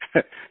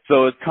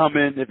 So it's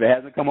coming if it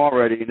hasn't come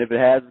already. And if it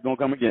has, it's going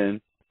to come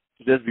again.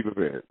 Just be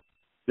prepared.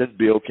 Just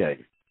be okay.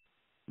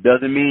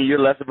 Doesn't mean you're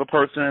less of a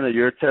person or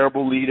you're a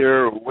terrible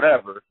leader or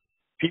whatever.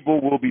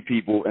 People will be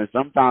people, and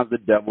sometimes the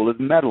devil is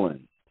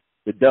meddling.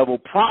 The devil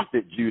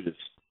prompted Judas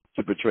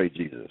to betray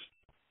Jesus.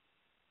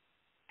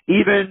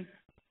 Even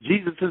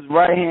Jesus'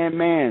 right-hand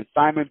man,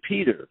 Simon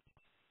Peter,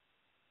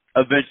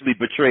 eventually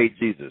betrayed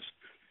Jesus.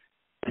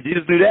 And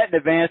Jesus knew that in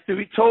advance, too.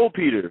 He told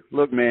Peter,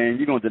 look, man,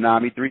 you're going to deny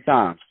me 3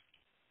 times.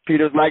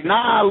 Peter's like,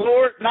 nah,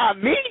 Lord,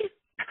 not me.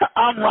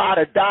 I'm ride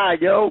or die,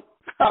 yo.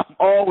 I'm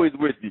always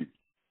with you.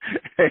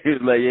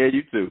 He's like, yeah,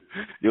 you too.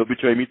 You'll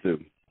betray me too.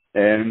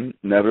 And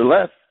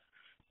nevertheless,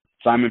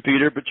 Simon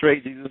Peter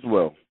betrayed Jesus as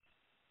well.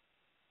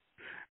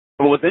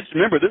 But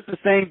remember, this is the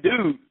same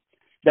dude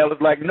that was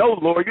like, no,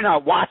 Lord, you're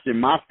not washing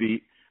my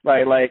feet.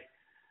 Right?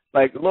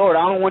 Like, Lord,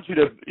 I don't want you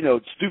to,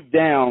 stoop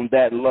down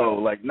that low.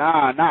 Like,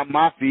 nah, not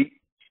my feet.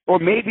 Or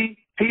maybe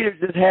Peter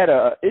just had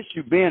a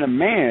issue being a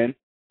man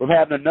with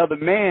having another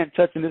man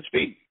touching his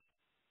feet.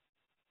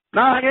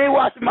 Nah, you ain't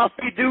washing my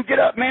feet, dude. Get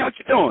up, man. What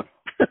you doing?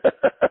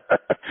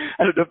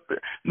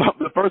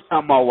 The first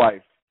time my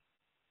wife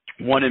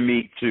wanted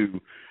me to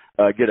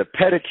get a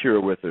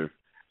pedicure with her,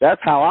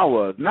 that's how I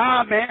was.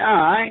 Nah, man,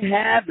 I ain't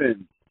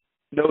having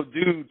no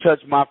dude touch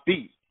my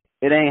feet.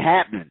 It ain't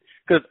happening.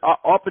 Because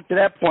up until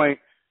that point,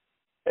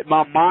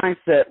 my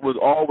mindset was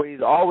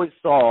always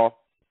saw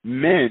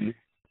men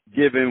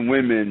giving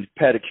women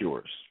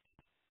pedicures.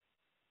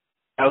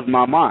 That was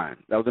my mind.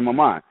 That was in my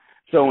mind.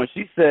 So when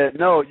she said,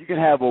 no, you can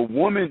have a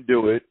woman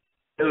do it,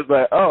 it was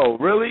like, oh,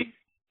 really?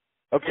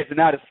 Okay, so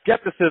now the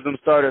skepticism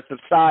started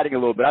subsiding a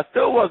little bit. I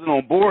still wasn't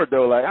on board,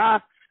 though. Like, I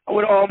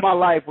went all my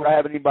life without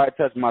having anybody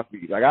touch my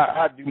feet. Like,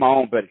 I do my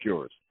own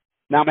pedicures.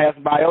 Now I'm going to have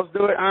somebody else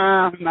do it?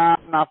 Nah,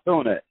 I'm not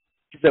feeling it.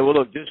 She said, well,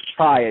 look, just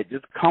try it.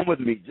 Just come with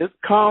me. Just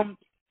come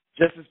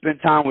just to spend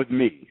time with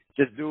me.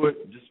 Just do it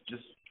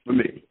just for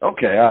me.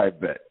 Okay, all right,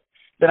 bet.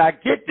 Then I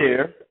get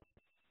there,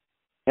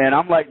 and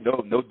I'm like,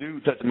 no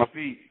dude touching my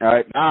feet. All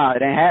right, nah,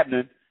 it ain't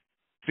happening.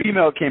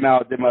 Female came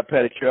out, did my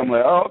pedicure. I'm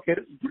like, oh, okay,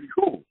 this is pretty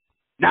cool.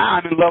 Now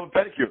I'm in love with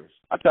pedicures.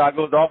 I try to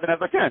go as often as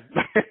I can.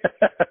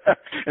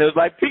 It was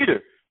like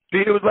Peter.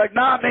 Peter was like,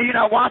 nah, man, you're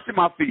not washing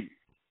my feet.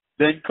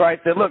 Then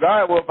Christ said, look, all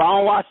right, well, if I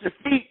don't wash your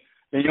feet,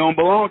 then you don't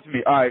belong to me.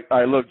 All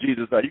right, look,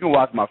 Jesus, you can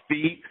wash my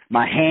feet,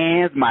 my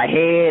hands, my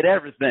head,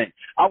 everything.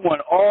 I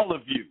want all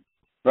of you,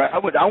 right? I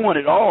want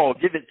it all.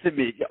 Give it to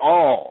me,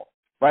 all,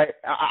 right?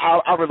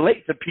 I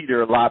relate to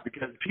Peter a lot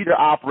because Peter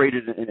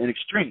operated in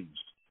extremes.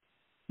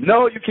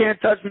 No, you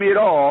can't touch me at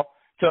all.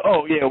 To,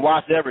 oh, yeah,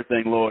 wash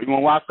everything, Lord. You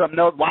want to wash something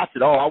else? Wash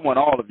it all. I want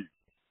all of you.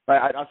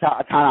 Right? That's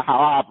kind of how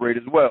I operate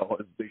as well.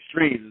 It's the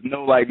extremes. There's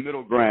no, like,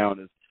 middle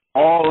ground. It's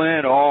all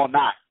in or all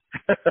not.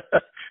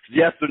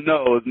 Yes or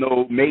no. There's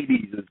no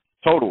maybes. It's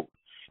total.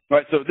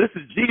 Right? So this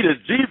is Jesus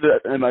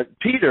and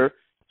Peter,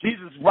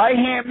 Jesus'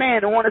 right-hand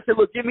man, the one that said,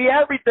 look, give me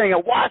everything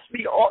and wash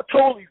me all.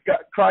 Totally,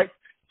 Christ.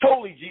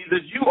 Totally,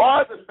 Jesus. You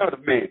are the Son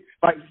of Man.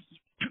 Like,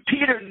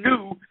 Peter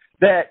knew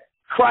that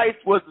Christ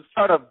was the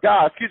Son of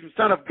God,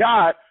 Son of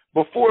God,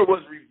 before it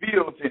was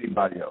revealed to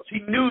anybody else. He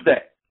knew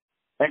that.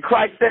 And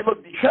Christ said,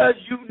 look, because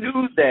you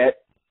knew that,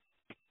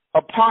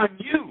 upon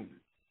you,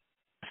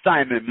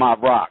 Simon, my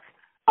rock,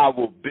 I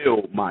will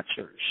build my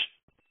church.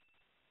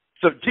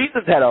 So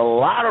Jesus had a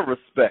lot of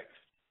respect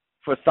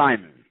for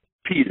Simon,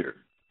 Peter.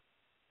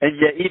 And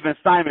yet even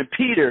Simon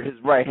Peter, his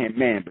right-hand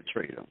man,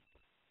 betrayed him.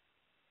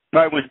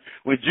 Right,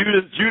 when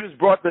Judas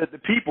brought the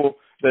people,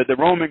 the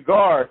Roman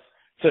guards,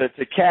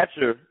 to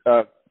capture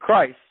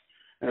Christ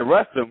and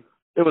arrest him,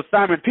 it was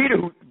Simon Peter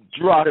who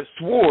drew out his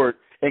sword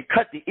and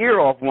cut the ear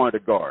off one of the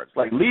guards.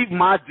 Like, leave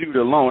my dude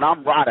alone.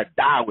 I'm right to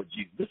die with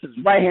you. This is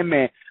right-hand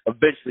man.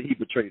 Eventually, he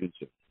betrayed him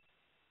too.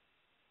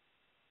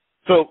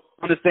 So,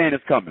 understand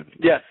it's coming.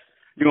 Yes,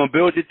 you're going to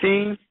build your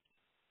team.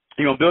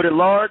 You're going to build it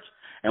large,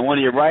 and one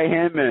of your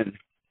right-hand men,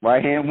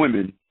 right-hand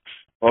women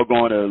are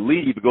going to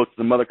leave and go to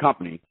some other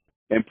company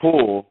and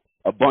pull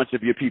a bunch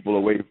of your people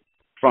away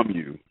from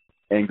you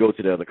and go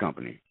to the other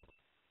company.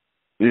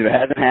 If it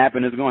hasn't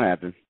happened, it's going to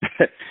happen.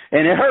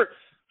 And it hurts.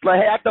 It's like,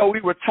 hey, I thought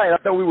we were tight. I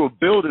thought we were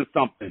building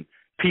something,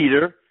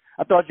 Peter.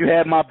 I thought you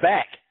had my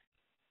back.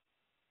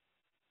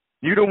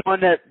 You're the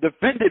one that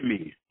defended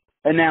me.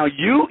 And now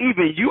you going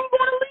to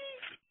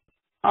leave?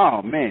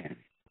 Oh, man.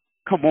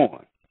 Come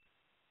on.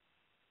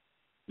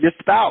 Your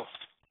spouse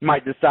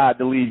might decide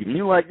to leave. And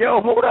you're like,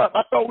 yo, hold up.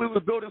 I thought we were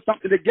building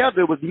something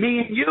together. It was me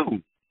and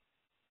you.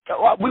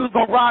 We was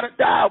going to ride or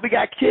die. We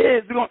got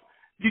kids. You going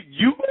to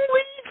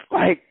leave?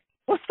 Like,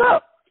 what's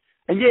up?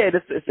 And yeah,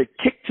 it's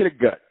a kick to the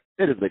gut.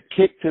 It is a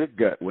kick to the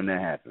gut when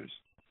that happens.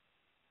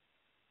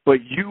 But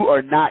you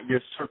are not your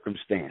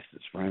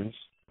circumstances, friends.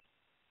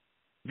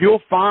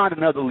 You'll find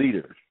another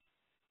leader.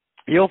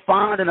 You'll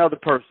find another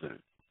person.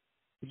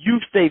 You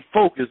stay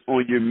focused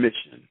on your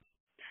mission.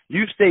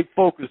 You stay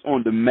focused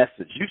on the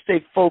message. You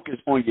stay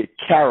focused on your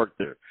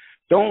character.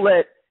 Don't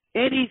let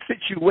any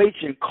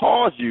situation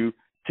cause you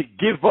to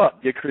give up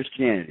your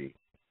Christianity.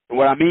 And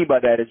what I mean by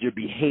that is your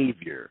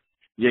behavior,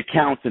 your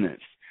countenance.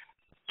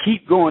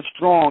 Keep going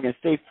strong and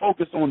stay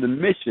focused on the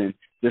mission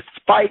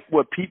despite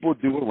what people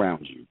do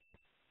around you.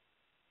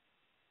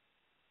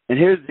 And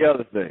here's the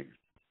other thing.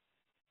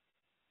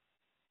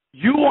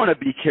 You want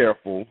to be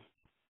careful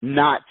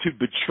not to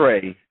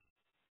betray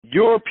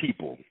your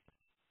people,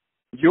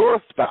 your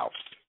spouse,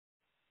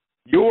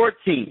 your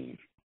team.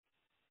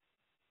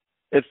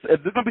 If there's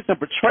going to be some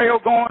betrayal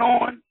going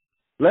on,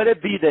 let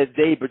it be that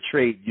they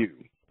betrayed you.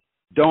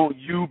 Don't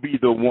you be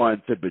the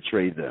one to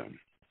betray them.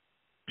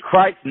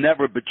 Christ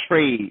never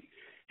betrayed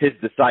his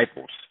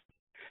disciples.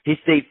 He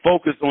stayed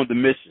focused on the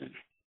mission.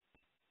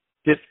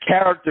 His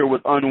character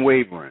was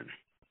unwavering.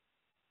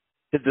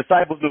 His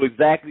disciples knew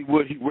exactly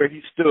where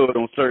he stood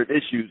on certain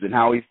issues and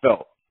how he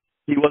felt.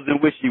 He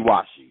wasn't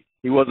wishy-washy.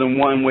 He wasn't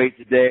one way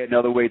today,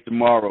 another way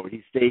tomorrow.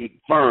 He stayed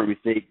firm. He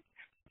stayed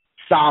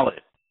solid.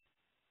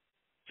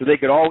 So they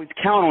could always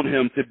count on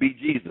him to be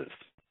Jesus.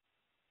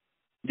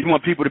 You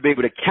want people to be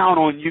able to count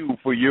on you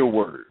for your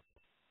word.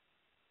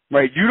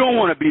 Right? You don't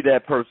want to be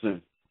that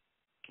person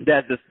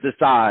that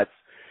decides,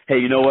 hey,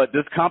 you know what,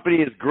 this company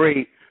is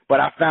great, but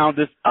I found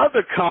this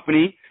other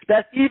company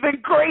that's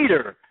even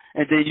greater.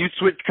 And then you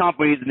switch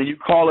companies, and then you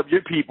call up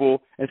your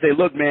people and say,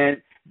 look,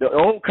 man, the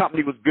old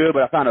company was good,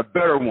 but I found a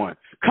better one.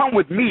 Come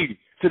with me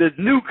to this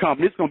new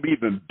company. It's going to be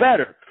even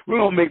better. We're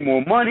going to make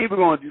more money. We're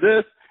going to do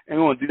this, and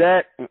we're going to do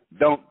that.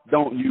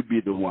 Don't you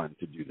be the one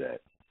to do that.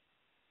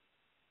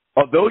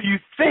 Although you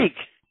think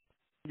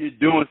you're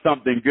doing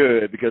something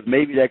good because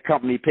maybe that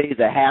company pays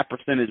a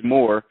 0.5%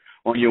 more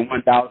on your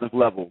 1,000th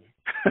level.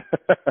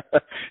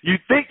 You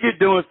think you're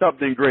doing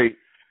something great.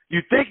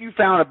 You think you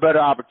found a better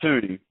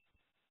opportunity.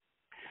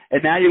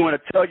 And now you want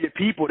to tell your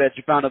people that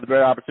you found a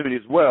better opportunity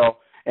as well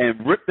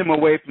and rip them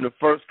away from the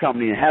first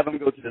company and have them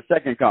go to the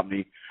second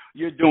company.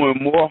 You're doing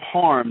more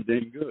harm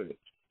than good.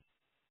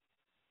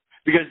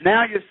 Because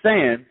now you're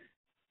saying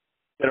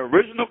that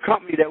original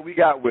company that we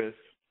got with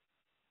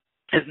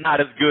is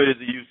not as good as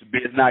it used to be.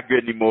 It's not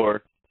good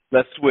anymore.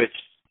 Let's switch.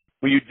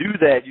 When you do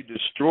that, you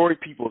destroy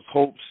people's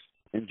hopes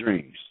and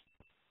dreams.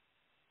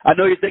 I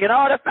know you're thinking,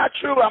 oh, that's not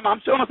true.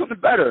 I'm showing them something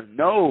better.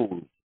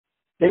 No.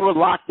 They were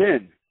locked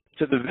in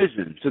to the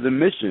vision, to the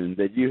mission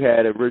that you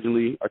had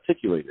originally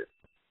articulated.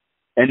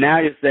 And now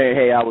you're saying,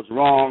 hey, I was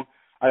wrong.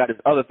 I got this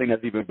other thing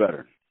that's even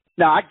better.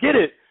 Now, I get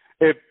it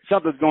if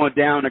something's going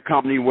down in a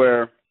company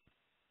where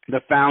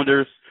the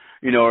founders,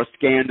 are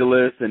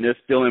scandalous and they're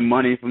stealing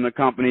money from the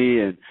company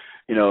and,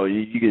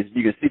 you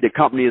can see the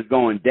company is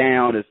going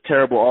down. It's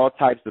terrible. All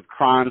types of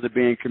crimes are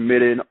being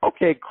committed.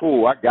 Okay,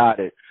 cool. I got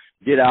it.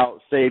 Get out,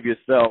 save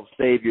yourself,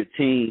 save your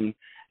team,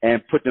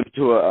 and put them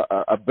to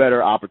a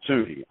better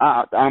opportunity.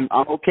 I'm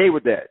okay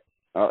with that.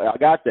 I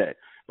got that.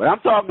 But I'm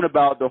talking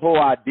about the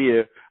whole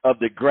idea of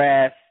the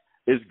grass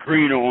is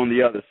greener on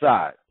the other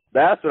side.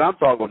 That's what I'm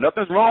talking about.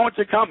 Nothing's wrong with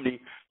your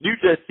company. You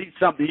just see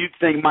something you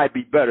think might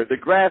be better. The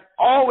grass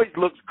always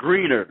looks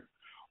greener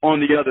on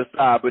the other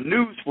side. But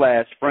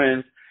newsflash,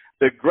 friends,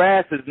 the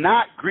grass is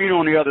not green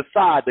on the other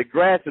side. The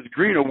grass is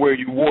greener where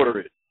you water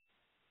it.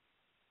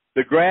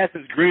 The grass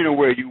is greener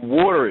where you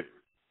water it.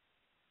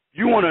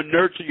 You want to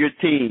nurture your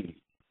team.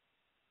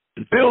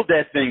 Build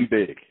that thing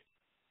big.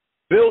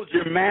 Build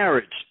your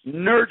marriage.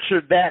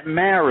 Nurture that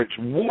marriage.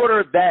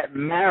 Water that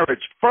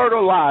marriage.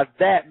 Fertilize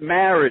that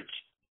marriage.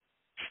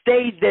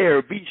 Stay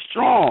there. Be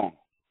strong.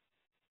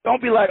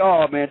 Don't be like,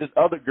 oh, man, this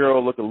other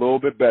girl look a little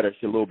bit better.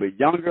 She's a little bit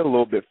younger, a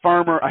little bit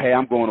firmer. Hey,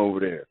 I'm going over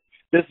there.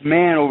 This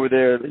man over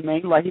there,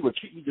 man, he would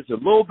treat me just a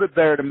little bit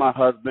better than my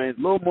husband.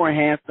 A little more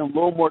handsome, a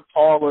little more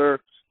taller, a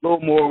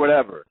little more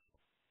whatever.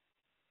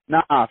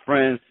 Nah,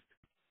 friends.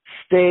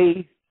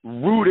 Stay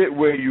rooted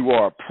where you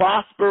are.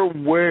 Prosper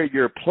where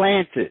you're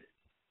planted.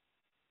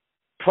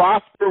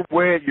 Prosper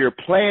where you're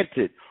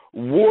planted.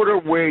 Water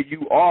where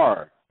you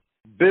are.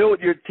 Build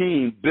your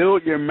team.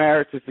 Build your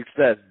marriage to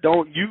success.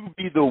 Don't you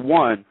be the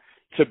one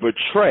to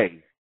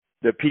betray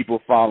the people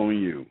following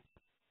you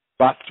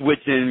by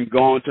switching,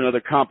 going to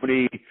another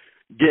company,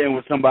 getting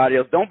with somebody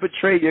else. Don't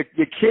betray your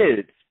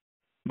kids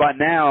by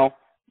now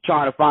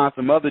trying to find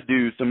some other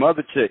dude, some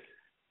other chick,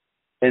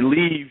 and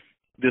leave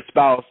the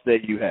spouse that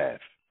you have.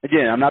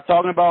 Again, I'm not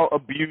talking about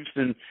abuse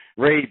and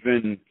rape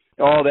and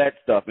all that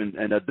stuff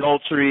and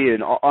adultery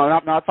and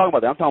I'm not talking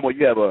about that. I'm talking about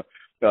you have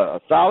a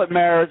solid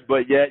marriage,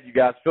 but yet you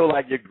guys feel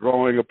like you're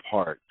growing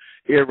apart.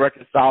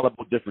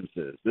 Irreconcilable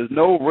differences. There's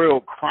no real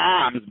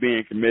crimes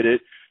being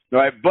committed,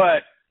 right?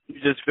 But you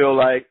just feel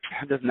like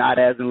I'm just not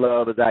as in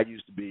love as I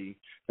used to be.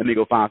 Let me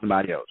go find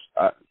somebody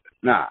else.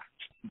 Nah.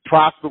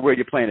 Prosper where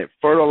you're planted.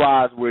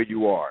 Fertilize where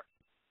you are.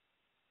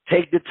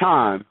 Take the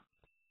time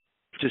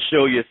to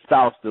show your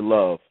spouse the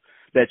love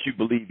that you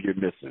believe you're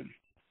missing.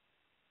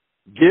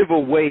 Give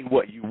away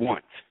what you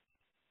want.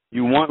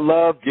 You want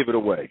love, give it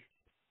away.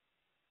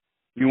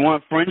 You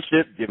want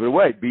friendship, give it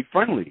away. Be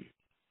friendly.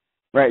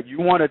 Right? You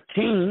want a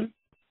team,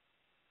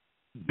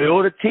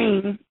 build a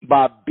team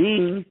by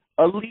being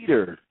a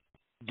leader.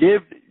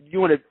 You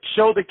want to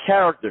show the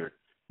character.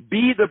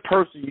 Be the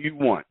person you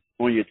want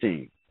on your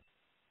team.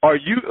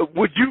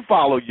 Would you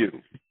follow you?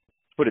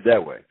 Put it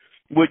that way.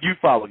 Would you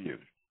follow you?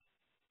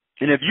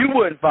 And if you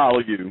wouldn't follow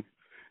you,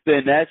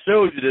 then that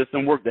shows you there's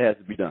some work that has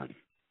to be done.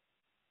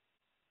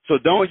 So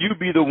don't you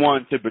be the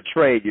one to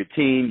betray your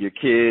team, your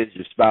kids,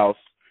 your spouse.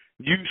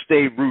 You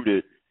stay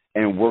rooted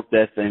and work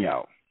that thing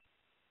out.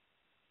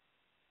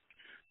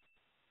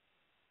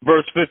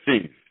 Verse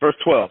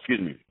 12.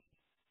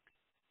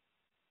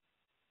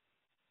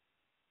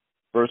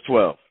 Verse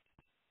 12.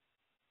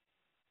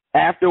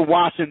 After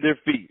washing their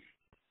feet,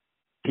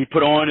 he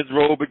put on his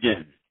robe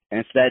again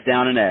and sat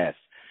down and asked,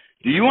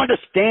 do you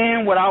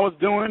understand what I was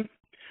doing?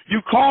 You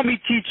call me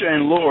teacher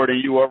and Lord,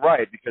 and you are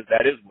right, because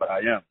that is what I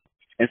am.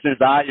 And since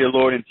I, your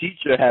Lord and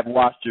teacher, have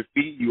washed your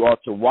feet, you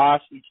ought to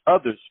wash each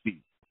other's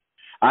feet.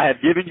 I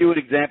have given you an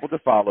example to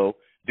follow.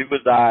 Do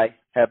as I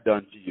have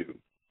done to you.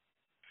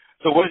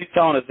 So what is he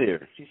telling us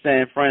here? He's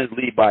saying, friends,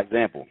 lead by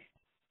example.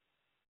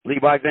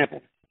 Lead by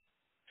example.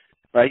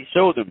 Right? He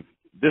showed them,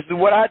 this is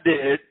what I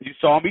did. You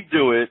saw me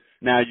do it.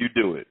 Now you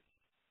do it.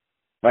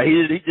 Right?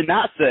 He did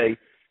not say,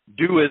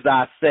 do as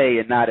I say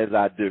and not as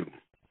I do.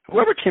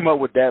 Whoever came up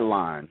with that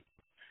line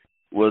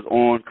was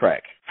on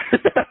crack.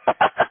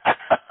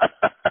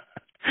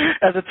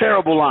 That's a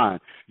terrible line.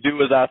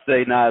 Do as I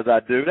say, not as I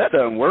do. That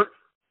doesn't work.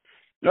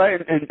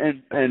 Right?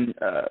 And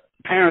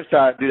parents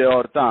try to do that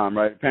all the time,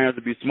 right? Parents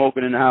would be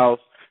smoking in the house,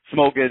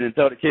 smoking, and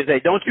tell the kids,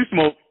 hey, don't you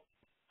smoke.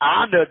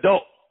 I'm the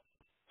adult.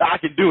 I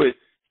can do it,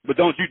 but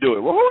don't you do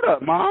it. Well, hold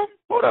up, Mom.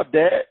 Hold up,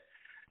 Dad.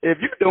 If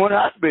you're doing it,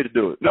 I should be able to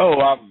do it. No,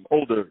 I'm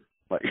older.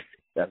 Like,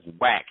 that's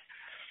whack.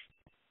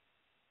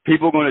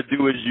 People are going to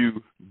do as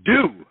you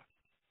do,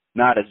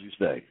 not as you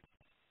say.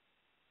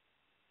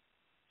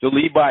 So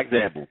lead by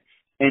example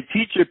and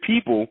teach your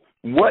people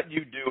what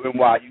you do and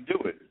why you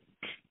do it.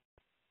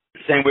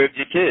 Same way with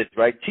your kids,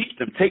 right? Teach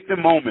them. Take the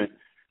moment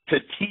to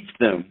teach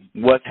them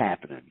what's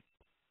happening.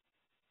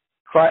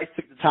 Christ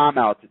took the time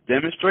out to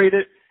demonstrate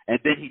it, and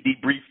then he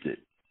debriefed it.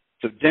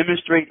 So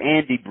demonstrate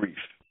and debrief.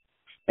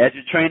 As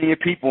you're training your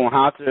people on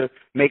how to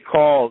make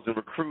calls and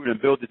recruit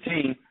and build a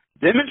team,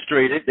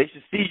 demonstrate it. They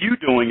should see you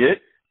doing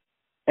it,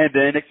 and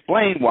then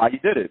explain why you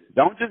did it.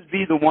 Don't just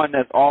be the one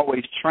that's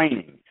always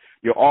training.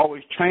 You're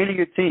always training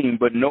a team,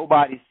 but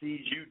nobody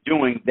sees you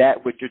doing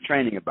that which you're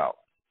training about.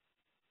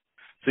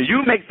 So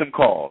you make some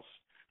calls.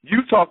 You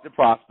talk to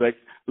prospects.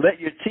 Let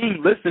your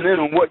team listen in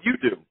on what you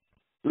do.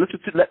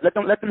 Let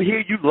them hear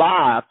you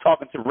live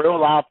talking to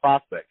real live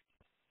prospects.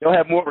 They'll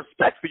have more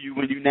respect for you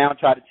when you now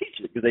try to teach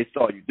it because they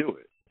saw you do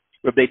it.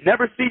 But if they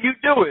never see you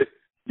do it,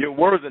 your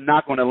words are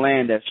not going to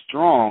land as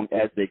strong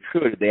as they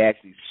could if they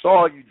actually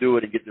saw you do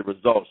it and get the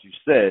results you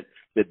said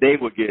that they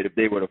would get if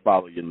they were to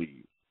follow your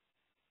lead.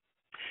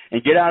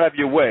 And get out of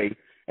your way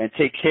and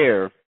take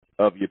care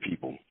of your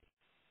people.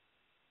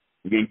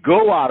 Again,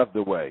 go out of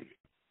the way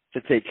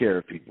to take care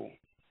of people.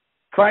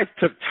 Christ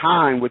took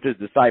time with his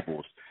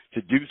disciples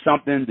to do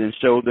something, then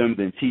show them,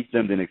 then teach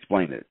them, then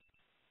explain it.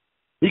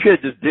 He could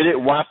have just did it,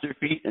 washed their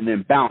feet, and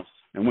then bounced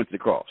and went to the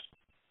cross.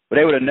 But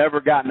they would have never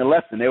gotten the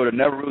lesson. They would have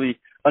never really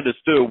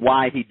understood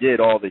why he did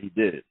all that he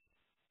did.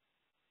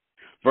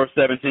 Verse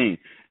 17,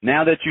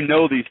 now that you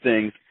know these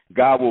things,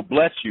 God will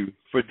bless you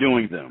for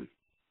doing them.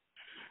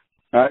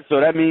 All right,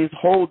 so that means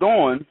hold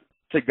on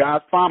to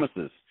God's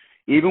promises.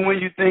 Even when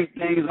you think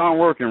things aren't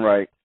working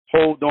right,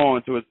 hold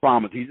on to his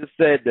promise. He just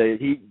said that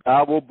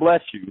God will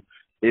bless you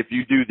if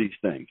you do these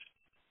things.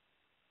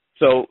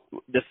 So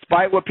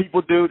despite what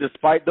people do,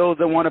 despite those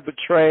that want to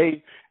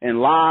betray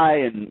and lie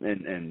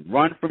and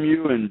run from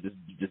you and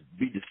just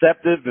be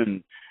deceptive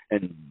and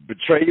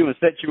betray you and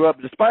set you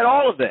up, despite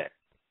all of that,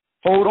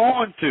 hold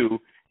on to,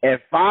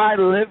 if I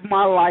live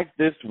my life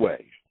this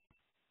way,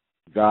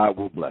 God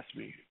will bless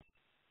me.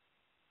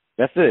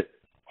 That's it.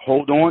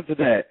 Hold on to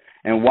that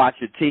and watch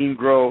your team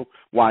grow,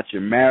 watch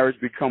your marriage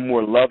become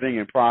more loving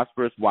and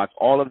prosperous, watch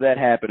all of that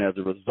happen as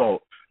a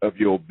result of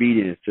your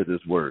obedience to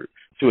this word.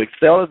 To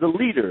excel as a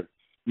leader,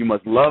 you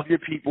must love your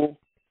people,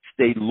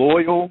 stay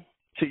loyal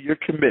to your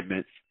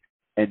commitments,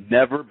 and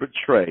never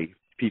betray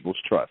people's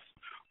trust.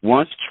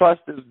 Once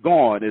trust is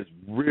gone, it's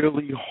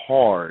really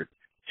hard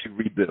to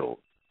rebuild,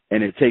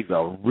 and it takes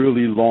a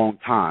really long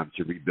time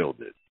to rebuild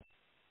it.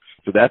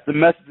 So that's the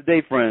message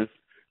today, friends.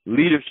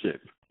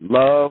 Leadership,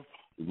 love,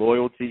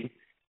 loyalty,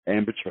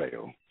 and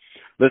betrayal.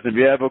 Listen, if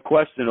you have a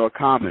question or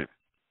comment,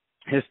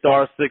 hit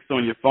 *6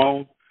 on your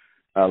phone.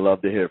 I'd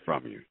love to hear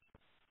from you.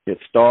 Hit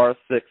 *6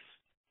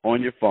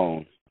 on your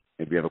phone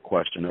if you have a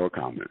question or a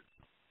comment.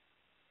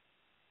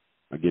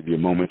 I'll give you a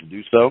moment to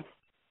do so.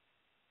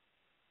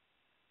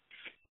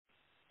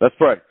 Let's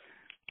pray.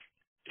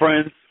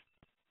 Friends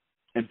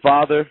and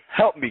Father,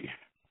 help me,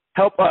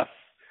 help us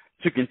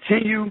to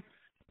continue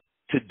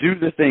to do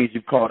the things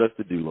you've called us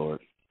to do, Lord.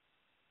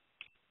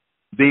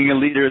 Being a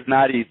leader is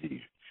not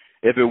easy.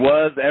 If it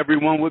was,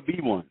 everyone would be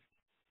one.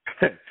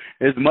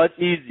 It's much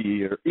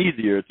easier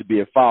to be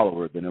a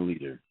follower than a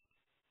leader.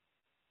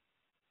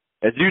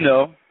 As you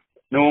know,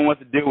 no one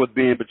wants to deal with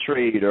being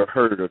betrayed or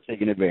hurt or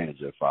taken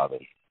advantage of, Father.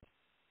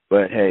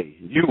 But hey,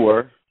 you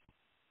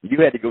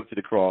had to go to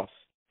the cross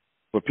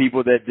for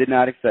people that did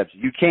not accept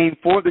you. You came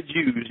for the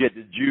Jews, yet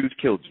the Jews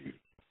killed you.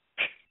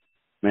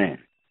 Man.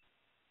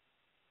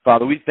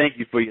 Father, we thank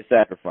you for your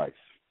sacrifice.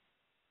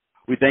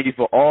 We thank you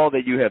for all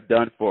that you have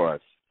done for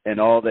us and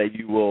all that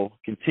you will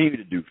continue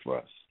to do for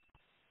us.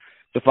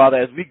 So, Father,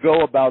 as we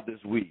go about this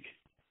week,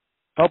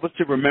 help us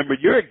to remember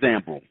your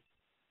example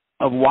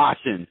of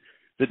washing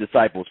the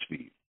disciples'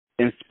 feet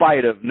in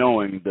spite of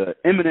knowing the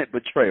imminent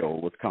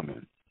betrayal was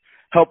coming.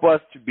 Help us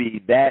to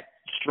be that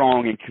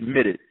strong and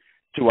committed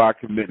to our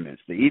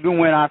commitments. That even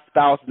when our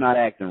spouse is not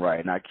acting right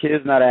and our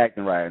kids not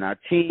acting right and our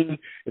team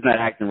is not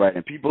acting right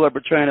and people are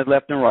betraying us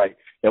left and right,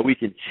 that we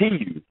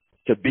continue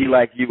to be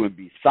like you and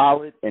be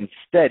solid and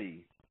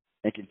steady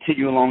and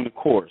continue along the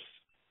course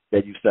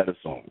that you set us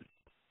on.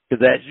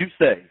 Because as you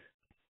say,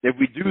 if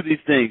we do these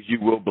things, you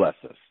will bless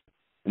us.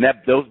 And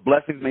that those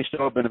blessings may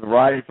show up in a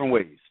variety of different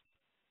ways.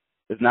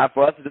 It's not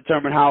for us to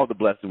determine how the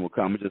blessing will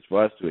come. It's just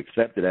for us to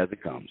accept it as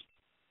it comes.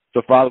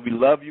 So, Father, we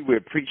love you. We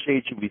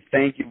appreciate you. We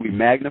thank you. We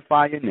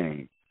magnify your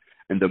name.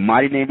 In the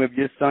mighty name of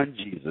your Son,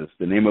 Jesus,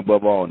 the name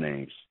above all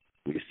names,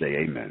 we say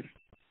amen.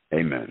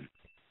 Amen.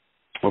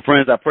 Well,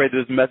 friends, I pray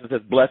this message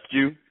has blessed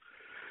you,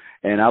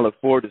 and I look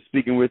forward to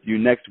speaking with you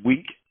next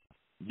week.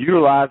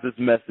 Utilize this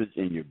message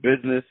in your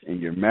business, in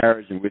your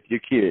marriage, and with your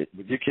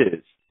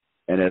kids.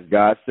 And as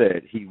God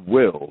said, he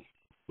will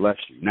bless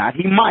you. Not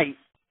he might,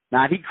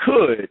 not he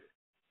could,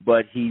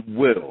 but he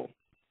will.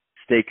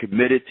 Stay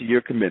committed to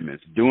your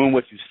commitments, doing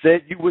what you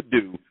said you would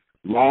do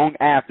long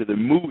after the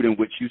mood in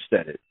which you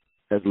said it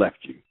has left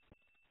you.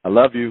 I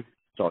love you.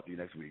 Talk to you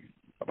next week.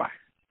 Bye-bye.